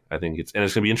interesting. I think it's going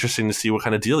to be interesting to see what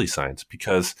kind of deal he signs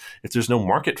because if there's no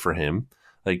market for him,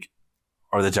 like.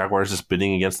 Are the Jaguars just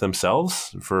bidding against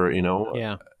themselves for,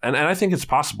 Yeah. And I think it's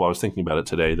possible. I was thinking about it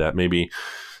today that maybe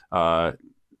I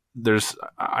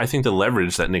think the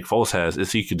leverage that Nick Foles has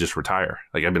is he could just retire.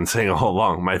 Like I've been saying all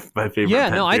along, my favorite theory I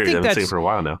think I've been saying for a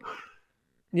while now.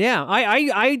 Yeah,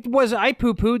 I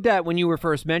poo-pooed that when you were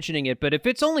first mentioning it, but if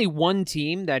it's only one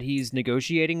team that he's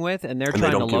negotiating with and they're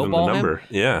trying to lowball him,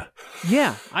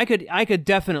 yeah, I could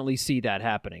definitely see that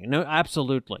happening. No,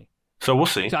 absolutely. So we'll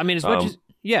see. So, I mean, as much as,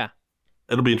 yeah.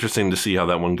 It'll be interesting to see how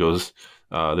that one goes.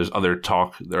 There's other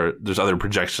talk. There's other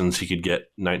projections he could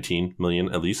get 19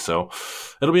 million at least. So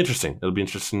it'll be interesting. It'll be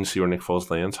interesting to see where Nick Foles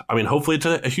lands. I mean, hopefully it's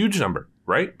a huge number,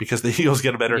 right? Because the Eagles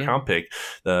get a better comp pick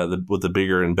with the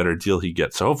bigger and better deal he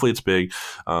gets. So hopefully it's big.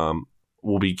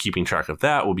 We'll be keeping track of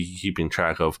that. We'll be keeping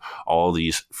track of all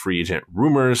these free agent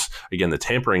rumors. Again, the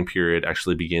tampering period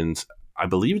actually begins, I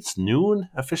believe it's noon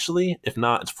officially. If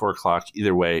not, it's 4:00.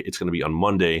 Either way, it's going to be on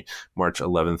Monday, March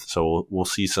 11th. So we'll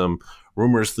see some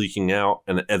rumors leaking out.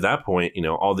 And at that point,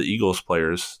 all the Eagles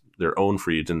players, their own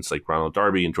free agents like Ronald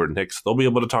Darby and Jordan Hicks, they'll be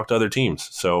able to talk to other teams.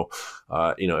 So,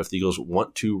 if the Eagles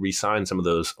want to re-sign some of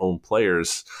those own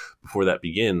players before that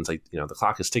begins, the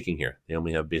clock is ticking here. They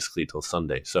only have basically till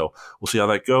Sunday. So we'll see how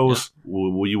that goes. Yeah.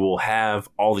 We will have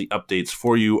all the updates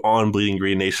for you on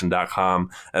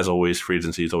bleedinggreennation.com. As always, free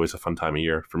agency is always a fun time of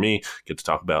year for me. Get to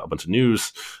talk about a bunch of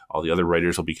news. All the other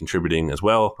writers will be contributing as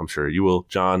well. I'm sure you will,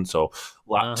 John. So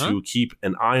a lot to keep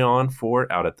an eye on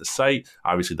for out at the site.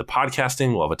 Obviously, the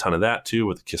podcasting, we'll have a ton of that too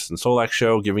with the Kist and Solak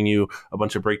show, giving you a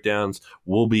bunch of breakdowns.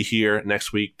 We'll be here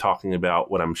next week talking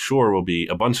about what I'm sure will be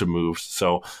a bunch of moves.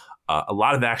 So a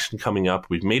lot of action coming up.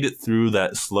 We've made it through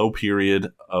that slow period,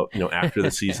 after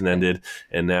the season ended,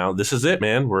 and now this is it,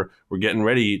 man. We're getting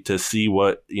ready to see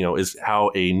what is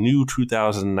how a new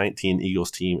 2019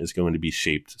 Eagles team is going to be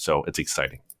shaped. So it's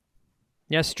exciting.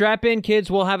 Yeah, strap in, kids.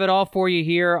 We'll have it all for you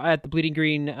here at the Bleeding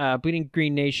Green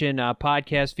Nation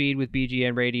podcast feed with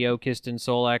BGN Radio, Kist and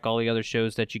Solak, all the other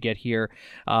shows that you get here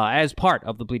as part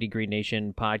of the Bleeding Green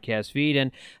Nation podcast feed.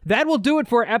 And that will do it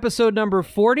for episode number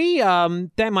 40.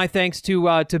 My thanks to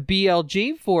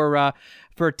BLG for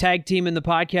tag team in the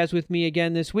podcast with me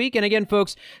again this week. And again,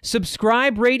 folks,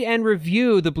 subscribe, rate, and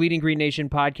review the Bleeding Green Nation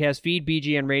podcast feed,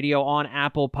 BGN Radio, on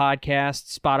Apple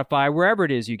Podcasts, Spotify, wherever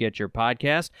it is you get your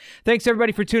podcast. Thanks,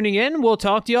 everybody, for tuning in. We'll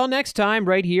talk to y'all next time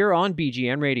right here on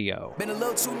BGN Radio. Been a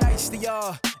little too nice to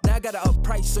y'all. Now I got to up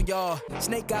price on y'all.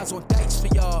 Snake eyes on dice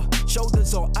for y'all.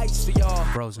 Shoulders on ice for y'all.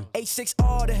 Frozen. 8-6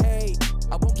 all the hate.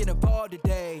 I won't get involved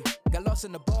today. Got lost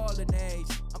in the ball and age.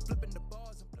 I'm flipping the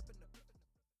bars.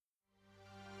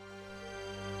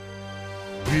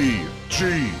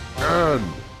 BGN.